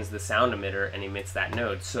finds the sound emitter and emits that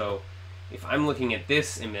node. So if I'm looking at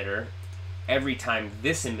this emitter, every time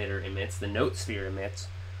this emitter emits, the note sphere emits,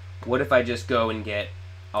 what if I just go and get,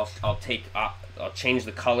 I'll change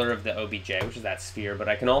the color of the obj, which is that sphere, but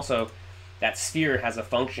I can also, that sphere has a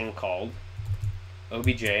function called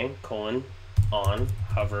obj on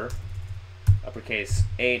hover uppercase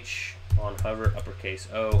H on hover uppercase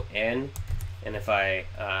O N, and if I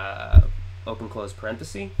open close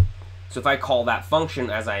parenthesis, so if I call that function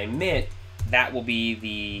as I emit, that will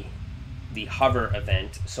be the hover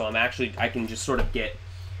event. So I can just sort of get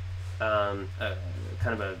kind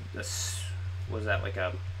of a what is that, like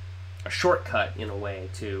a shortcut in a way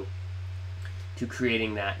to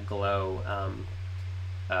creating that glow.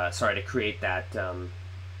 To create that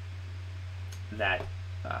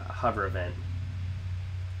hover event,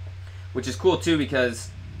 which is cool too, because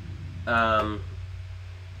well,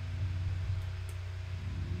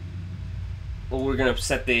 we're gonna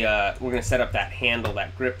set up that handle,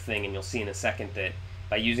 that grip thing, and you'll see in a second that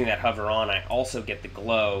by using that hover on, I also get the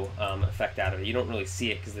glow effect out of it. You don't really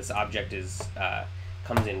see it because this object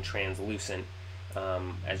comes in translucent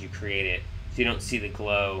as you create it, so you don't see the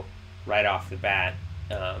glow right off the bat.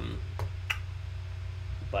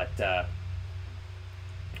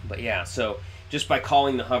 But yeah, so just by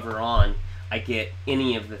calling the hover on, I get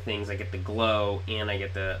any of the things. I get the glow, and I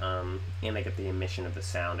get the emission of the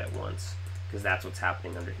sound at once, because that's what's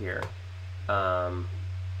happening under here.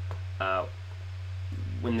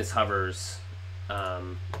 When this hovers,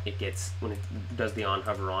 it gets, when it does the on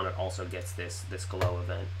hover on, it also gets this glow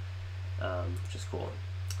event, which is cool.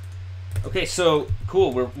 Okay, so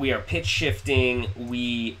cool. We are pitch shifting.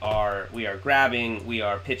 We are grabbing. We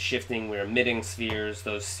are pitch shifting. We're emitting spheres.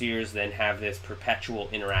 Those spheres then have this perpetual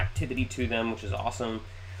interactivity to them, which is awesome.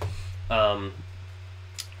 And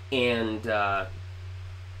now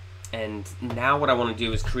what I want to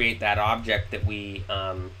do is create that object that we.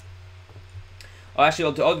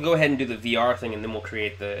 Actually, I'll go ahead and do the VR thing, and then we'll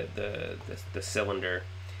create the cylinder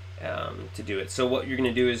to do it. So what you're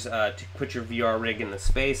going to do is to put your VR rig in the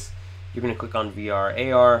space. You're going to click on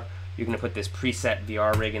VR AR. You're going to put this preset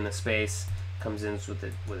VR rig in the space. Comes in with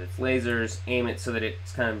its lasers. Aim it so that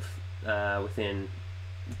it's kind of within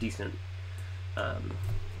decent,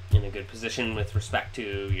 in a good position with respect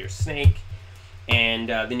to your snake. And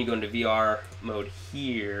then you go into VR mode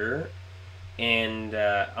here. And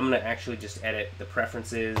I'm going to actually just edit the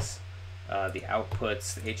preferences, the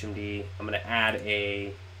outputs, the HMD. I'm going to add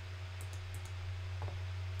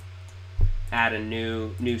a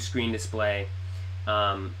new screen display,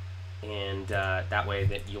 and that way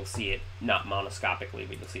that you'll see it not monoscopically,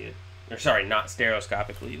 but you'll see it, or sorry, not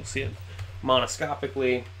stereoscopically. You'll see it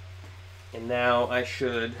monoscopically. And now I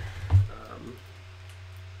should.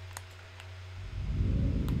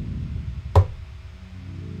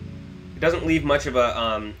 It doesn't leave much of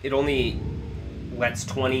a. It only lets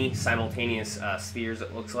 20 simultaneous spheres,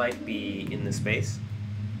 it looks like, be in the space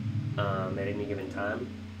at any given time.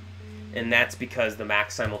 And that's because the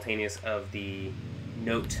max simultaneous of the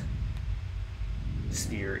note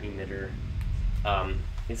sphere emitter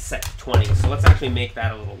is set to 20. So let's actually make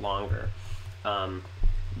that a little longer.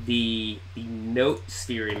 The note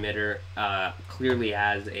sphere emitter clearly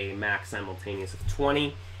has a max simultaneous of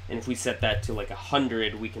 20. And if we set that to like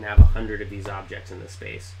 100, we can have 100 of these objects in the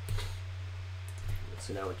space.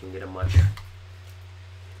 So now we can get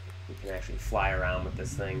we can actually fly around with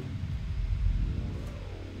this thing.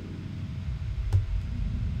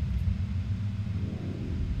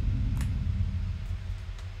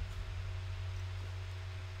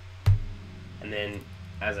 And then,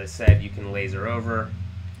 as I said, you can laser over.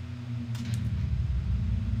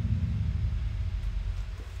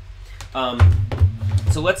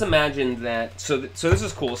 So let's imagine that. So this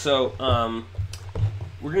is cool. So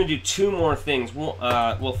we're going to do two more things.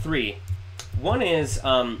 Well, three. One is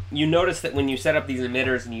you notice that when you set up these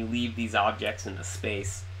emitters and you leave these objects into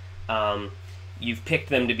space, you've picked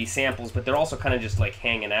them to be samples, but they're also kind of just like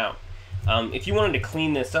hanging out. If you wanted to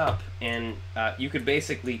clean this up, and you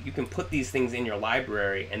can put these things in your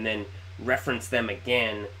library and then reference them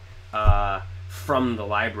again from the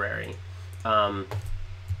library.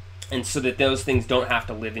 And so that those things don't have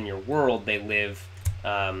to live in your world, they live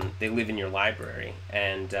in your library,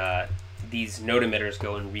 and these node emitters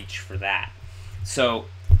go and reach for that. So,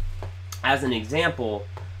 as an example,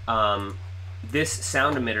 this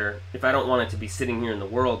sound emitter, if I don't want it to be sitting here in the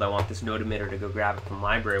world, I want this node emitter to go grab it from the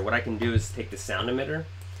library. What I can do is take the sound emitter,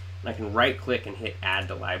 and I can right-click and hit Add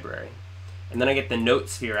to Library, and then I get the note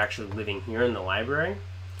sphere actually living here in the library.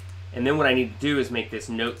 And then what I need to do is make this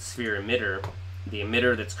note sphere emitter the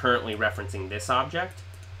emitter that's currently referencing this object,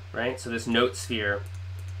 right? So this note sphere,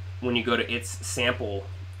 when you go to its sample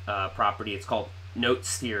property, it's called note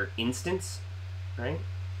sphere instance, right?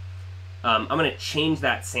 I'm going to change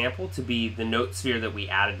that sample to be the note sphere that we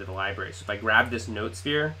added to the library. So if I grab this note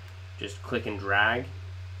sphere, just click and drag,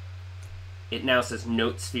 it now says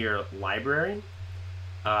note sphere library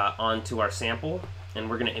onto our sample, and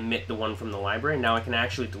we're going to emit the one from the library. Now I can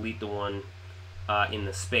actually delete the one in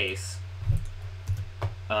the space.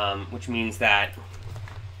 Which means that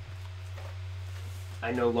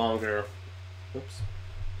I no longer, oops,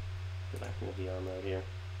 go back to the VR mode here.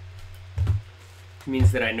 It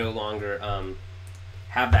means that I no longer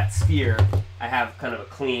have that sphere. I have kind of a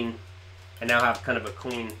clean, I now have kind of a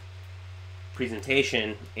clean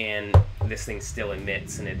presentation, and this thing still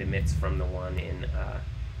emits, and it emits from the one in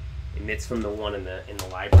the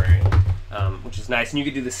library, which is nice. And you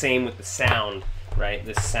could do the same with the sound, right?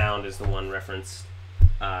 This sound is the one referenced.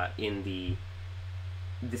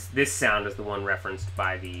 This sound is the one referenced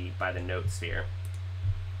by the note sphere,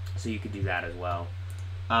 so you could do that as well.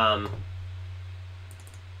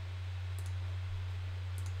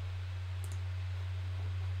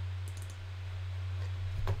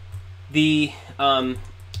 The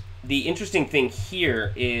interesting thing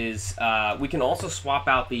here is we can also swap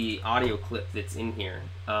out the audio clip that's in here,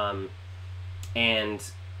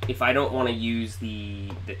 and if I don't want to use the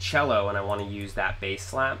cello and I want to use that bass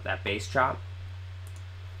slap, that bass chop,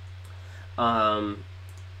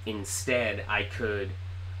 instead I could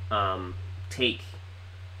take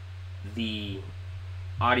the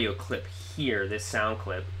audio clip here, this sound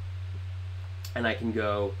clip, and I can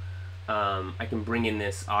go, I can bring in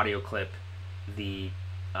this audio clip, the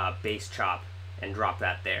bass chop, and drop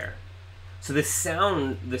that there. So the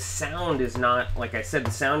sound is not, like I said,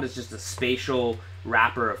 the sound is just a spatial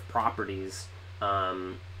wrapper of properties.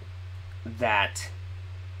 That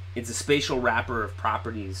it's a spatial wrapper of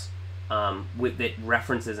properties that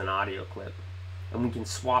references an audio clip, and we can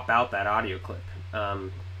swap out that audio clip.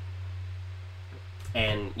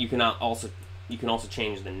 And you can also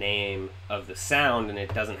change the name of the sound, and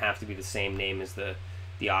it doesn't have to be the same name as the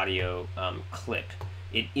audio clip.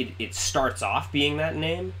 It starts off being that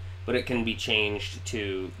name, but it can be changed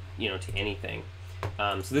to to anything.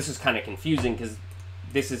 So this is kind of confusing because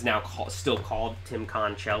this is now still called Tim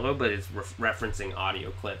Con Cello, but it's referencing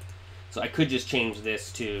audio clip. So I could just change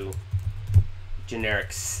this to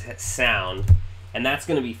generic sound, and that's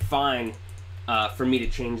going to be fine for me to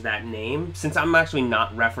change that name, since I'm actually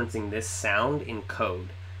not referencing this sound in code.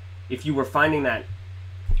 If you were finding that,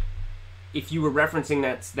 if you were referencing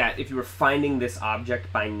if you were finding this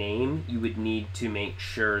object by name, you would need to make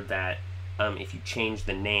sure that if you change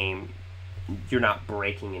the name, you're not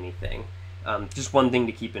breaking anything. Just one thing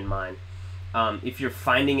to keep in mind. If you're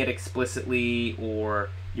finding it explicitly or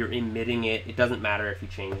you're emitting it, it doesn't matter if you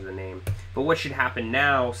change the name. But what should happen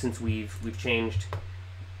now, since we've changed,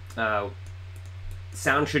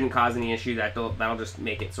 sound shouldn't cause any issue. That'll just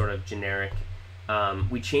make it sort of generic.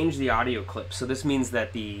 We changed the audio clip, so this means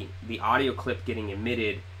that the audio clip getting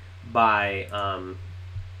emitted by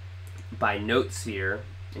note sphere,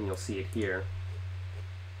 and you'll see it here,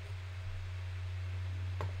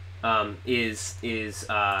 is this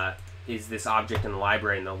object in the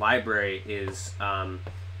library, and the library is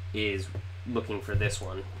looking for this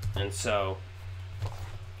one, and so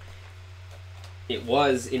it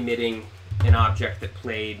was emitting an object that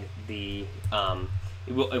played the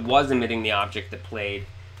it was emitting the object that played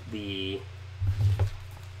the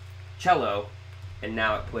cello, and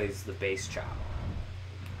now it plays the bass chop.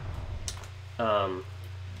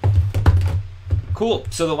 Cool.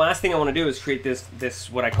 So the last thing I want to do is create this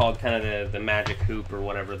what I called kind of the magic hoop, or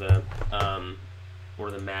whatever,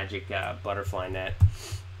 or the magic butterfly net,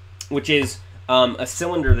 which is a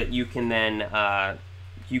cylinder that you can then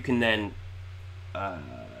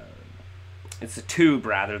it's a tube,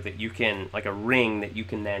 rather, that you can, like a ring that you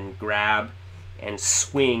can then grab and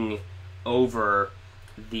swing over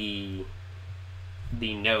the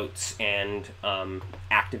notes and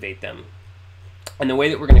activate them. And the way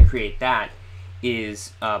that we're going to create that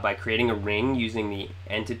is by creating a ring using the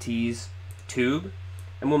entities tube,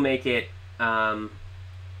 and we'll make it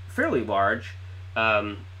fairly large,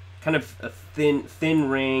 kind of a thin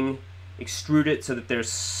ring, extrude it so that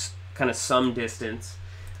there's kind of some distance.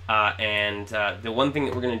 And the one thing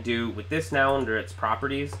that we're going to do with this now under its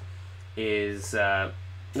properties is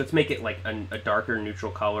let's make it like a darker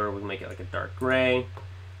neutral color. We'll make it like a dark gray.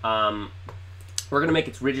 We're going to make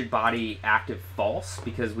its rigid body active false,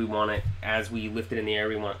 because we want it, as we lift it in the air,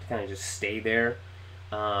 we want it to kind of just stay there.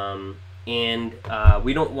 And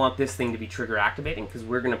we don't want this thing to be trigger activating, because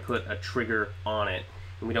we're going to put a trigger on it,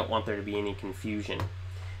 and we don't want there to be any confusion.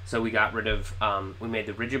 So we got rid of, we made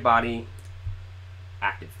the rigid body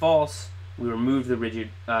active false, we removed the we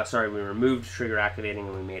removed trigger activating,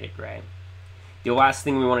 and we made it gray. The last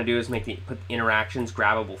thing we want to do is put interactions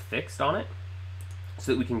grabbable fixed on it,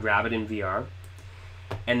 so that we can grab it in VR.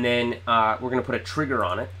 And then we're going to put a trigger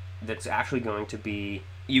on it that's actually going to be,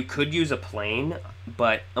 you could use a plane,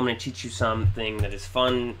 but I'm going to teach you something that is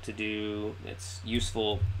fun to do, that's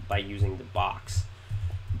useful, by using the box.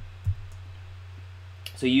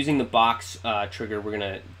 So using the box trigger, we're going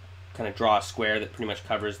to kind of draw a square that pretty much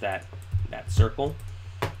covers that circle.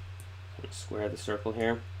 Let's square the circle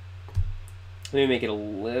here. Let me make it a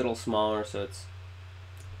little smaller so it's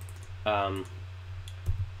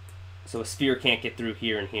so a sphere can't get through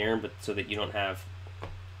here and here, but so that you don't have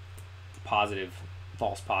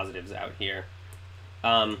false positives out here.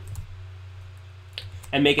 And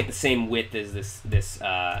make it the same width as this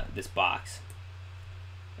box,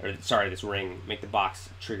 or sorry, this ring. Make the box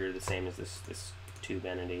trigger the same as this tube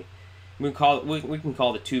entity. We can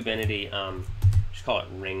call the tube entity, just call it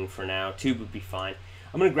ring for now. Tube would be fine.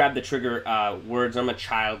 I'm going to grab the trigger words. I'm going to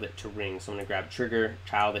child it to ring. So I'm going to grab trigger,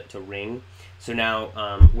 child it to ring. So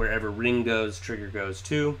now wherever ring goes, trigger goes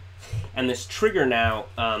too. And this trigger now,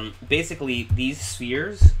 basically these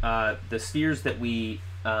spheres, the spheres that we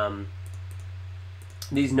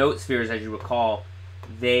these note spheres, as you recall,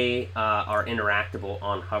 they are interactable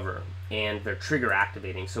on hover, and they're trigger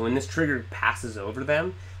activating. So when this trigger passes over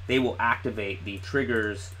them, they will activate the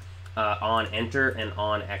triggers on enter and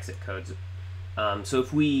on exit codes. So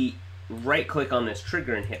if we right click on this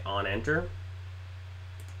trigger and hit on enter,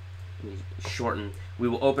 shorten, we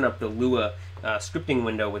will open up the Lua scripting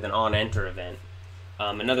window with an on enter event.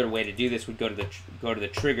 Another way to do this would go to the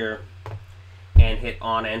trigger and hit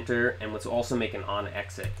on enter, and let's also make an on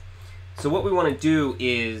exit. So what we want to do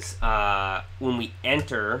is when we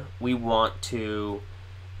enter, we want to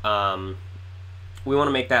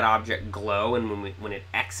make that object glow, and when it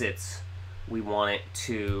exits, we want it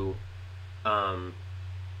to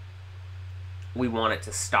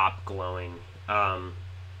stop glowing.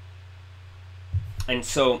 And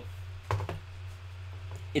so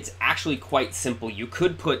it's actually quite simple. You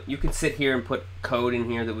could sit here and put code in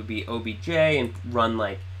here that would be obj and run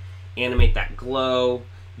like animate that glow.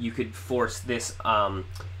 You could force this.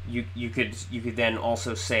 You could then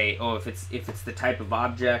also say, oh, if it's the type of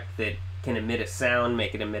object that can emit a sound,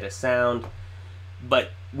 make it emit a sound.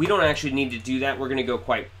 But we don't actually need to do that. We're going to go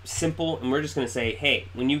quite simple, and we're just going to say, hey,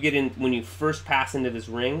 when you first pass into this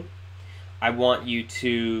ring, I want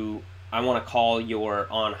to call your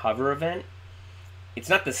on hover event. It's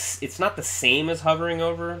not the same as hovering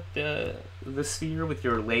over the sphere with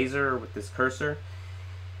your laser or with this cursor,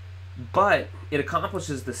 but it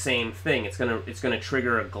accomplishes the same thing. It's gonna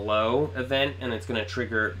trigger a glow event, and it's gonna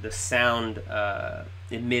trigger the sound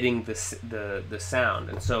emitting the sound.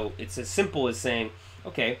 And so it's as simple as saying,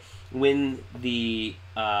 okay, when this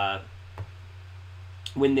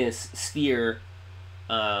sphere,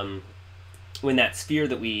 when that sphere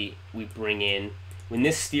that we bring in, when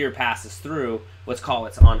this sphere passes through, let's call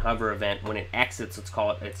its on hover event. When it exits, let's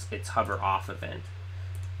call it its hover off event.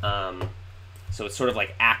 So it's sort of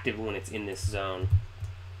like active when it's in this zone.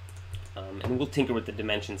 And we'll tinker with the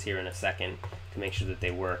dimensions here in a second to make sure that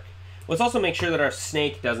they work. Let's also make sure that our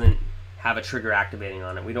snake doesn't have a trigger activating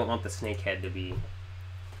on it. We don't want the snake head to be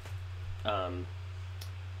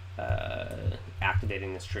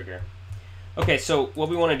activating this trigger. Okay, so what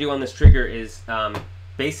we want to do on this trigger is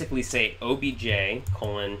basically say obj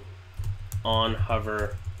colon on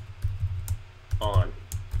hover on.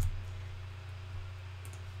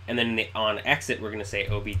 And then on exit, we're going to say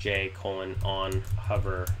obj colon on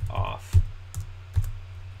hover off.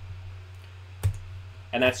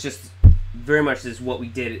 And that's just very much is what we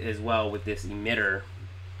did as well with this emitter.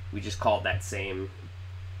 We just called that same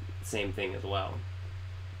thing as well,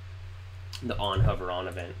 the on hover on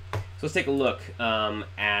event. So let's take a look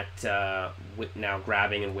at now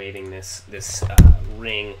grabbing and waving this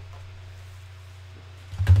ring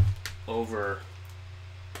over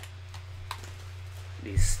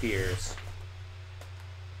these spheres.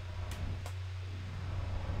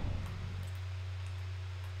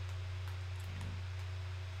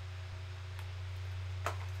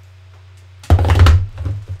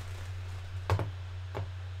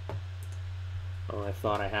 Oh, I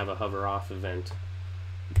thought I have a hover off event.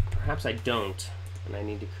 Perhaps I don't, and I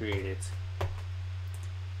need to create it.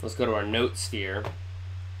 Let's go to our note sphere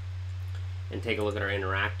and take a look at our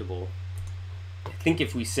interactable. I think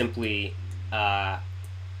if we simply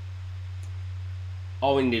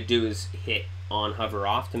all we need to do is hit on hover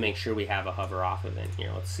off to make sure we have a hover off event here.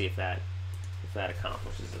 Let's see if that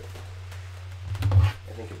accomplishes it.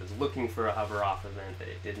 I think it was looking for a hover off event that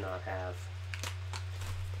it did not have.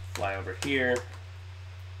 Fly over here.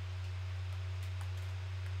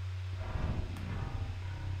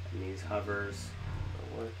 And these hovers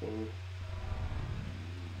are working.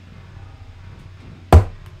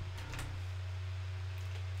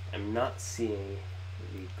 I'm not seeing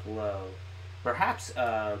the glow. Perhaps we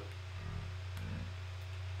are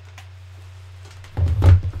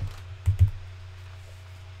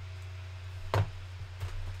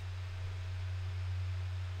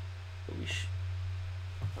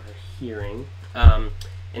hearing.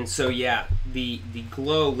 And so yeah, the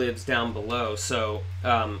glow lives down below. So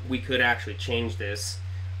we could actually change this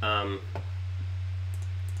on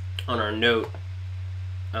our note.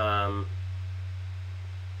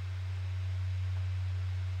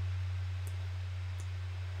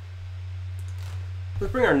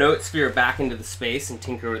 Let's bring our note sphere back into the space and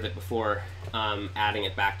tinker with it before adding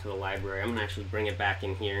it back to the library. I'm going to actually bring it back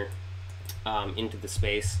in here into the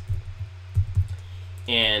space.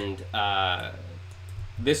 And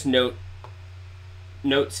this note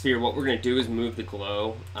sphere, what we're going to do is move the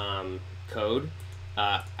glow code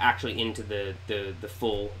actually into the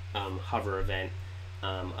full hover event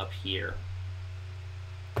up here.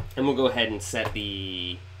 And we'll go ahead and set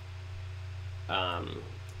the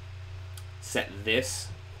set this,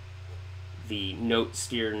 the note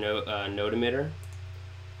sphere node emitter.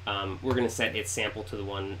 We're going to set its sample to the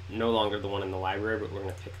one, no longer the one in the library, but we're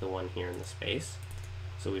going to pick the one here in the space.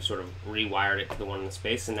 So we've sort of rewired it to the one in the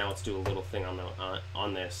space, and now let's do a little thing on the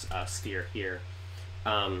on this sphere here.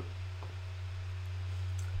 The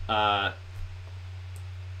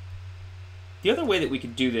other way that we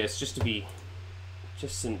could do this, just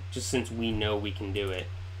since we know we can do it,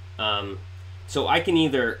 so I can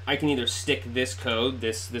either stick this code,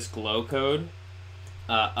 this glow code,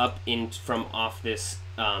 up in from off this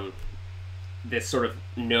this sort of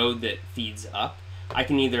node that feeds up. I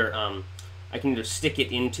can either stick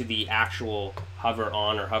it into the actual hover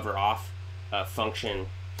on or hover off function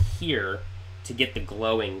here to get the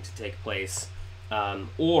glowing to take place,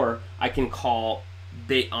 or I can call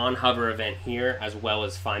the on hover event here as well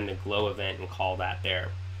as find the glow event and call that there.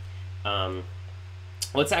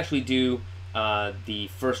 Let's actually do the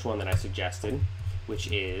first one that I suggested,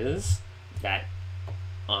 which is that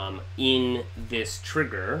in this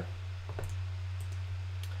trigger,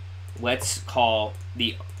 let's call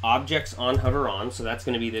the objects on hover on, so that's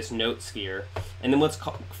going to be this note sphere, and then let's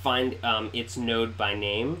find its node by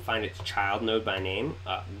name, find its child node by name,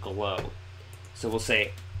 glow. So we'll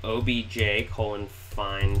say obj colon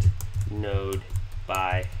find node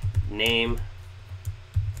by name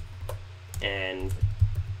and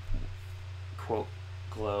quote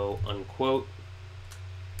glow unquote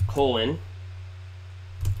colon,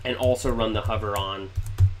 and also run the hover on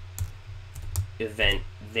event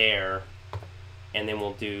there, and then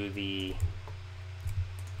we'll do the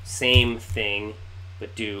same thing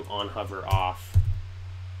but do on hover off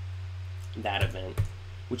that event,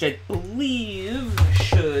 which I believe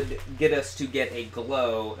should get us to get a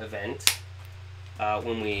glow event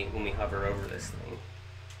when we hover over this thing.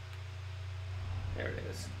 There it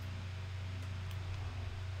is.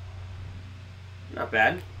 Not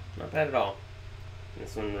bad. Not bad at all.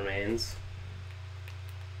 This one remains.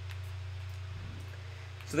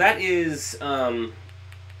 So that is some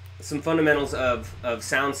fundamentals of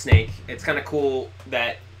SoundSnake. It's kind of cool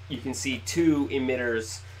that you can see two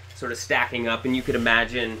emitters sort of stacking up, and you could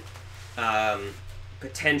imagine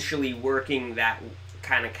potentially working that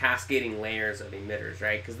kind of cascading layers of emitters,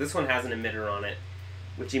 right? Because this one has an emitter on it,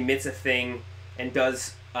 which emits a thing and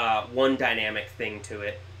does one dynamic thing to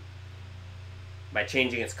it by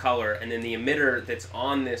changing its color, and then the emitter that's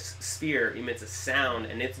on this sphere emits a sound,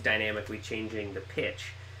 and it's dynamically changing the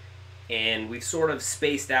pitch. And we've sort of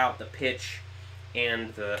spaced out the pitch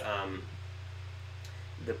and the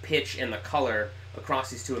pitch and the color across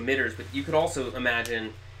these two emitters, but you could also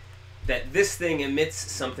imagine that this thing emits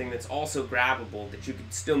something that's also grabbable that you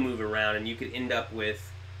could still move around, and you could end up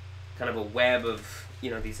with kind of a web of,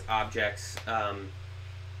 you know, these objects,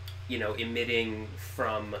 you know, emitting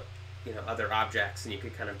from, you know, other objects, and you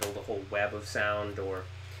could kind of build a whole web of sound, or,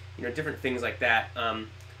 you know, different things like that.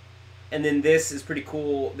 And then this is pretty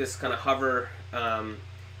cool, this kind of hover,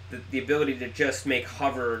 the ability to just make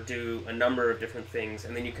hover do a number of different things,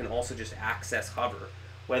 and then you can also just access hover,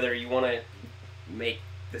 whether you want to make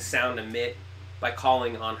the sound emit by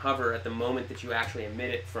calling on hover at the moment that you actually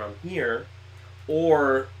emit it from here,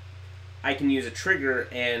 or I can use a trigger,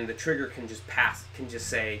 and the trigger can just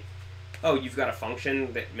say, oh, you've got a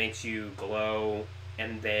function that makes you glow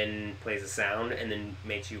and then plays a sound and then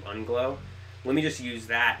makes you unglow. Let me just use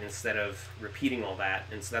that instead of repeating all that.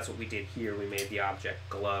 And so that's what we did here. We made the object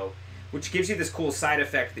glow, which gives you this cool side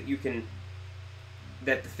effect that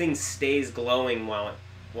that the thing stays glowing while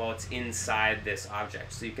it's inside this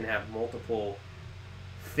object. So you can have multiple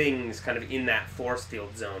things kind of in that force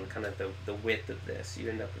field zone, kind of the width of this.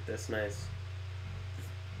 You end up with this nice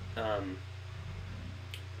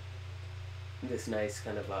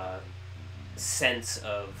kind of sense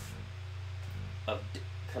of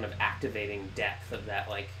kind of activating depth of that,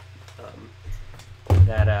 like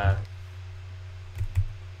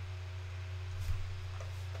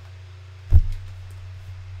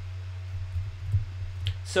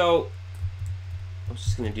so I'm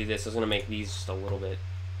just gonna do this. I was gonna make these just a little bit.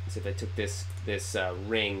 So if I took this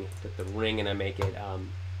ring, took the ring, and I make it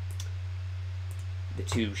the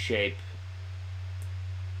tube shape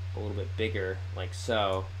a little bit bigger, like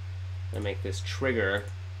so. I make this trigger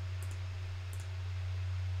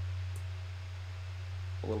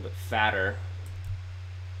a little bit fatter,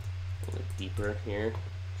 a little bit deeper here.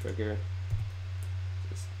 Trigger,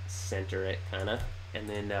 just center it kind of, and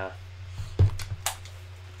then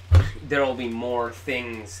there will be more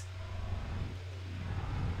things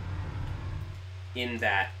in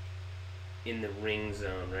the ring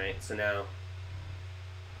zone, right? So now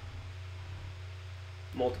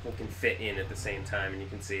multiple can fit in at the same time, and you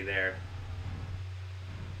can see there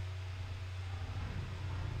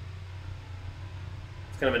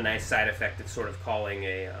kind of a nice side effect of sort of calling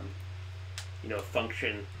a a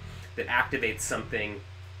function that activates something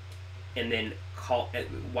and then call it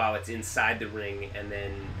while it's inside the ring and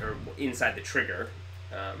then or inside the trigger,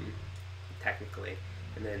 technically,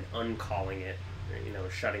 and then uncalling it,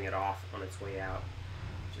 or, shutting it off on its way out.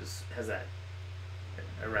 Just has that.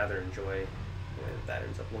 I rather enjoy the way that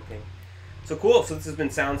ends up looking. So cool. So this has been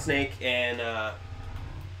SoundSnake, and I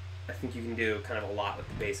think you can do kind of a lot with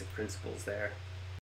the basic principles there.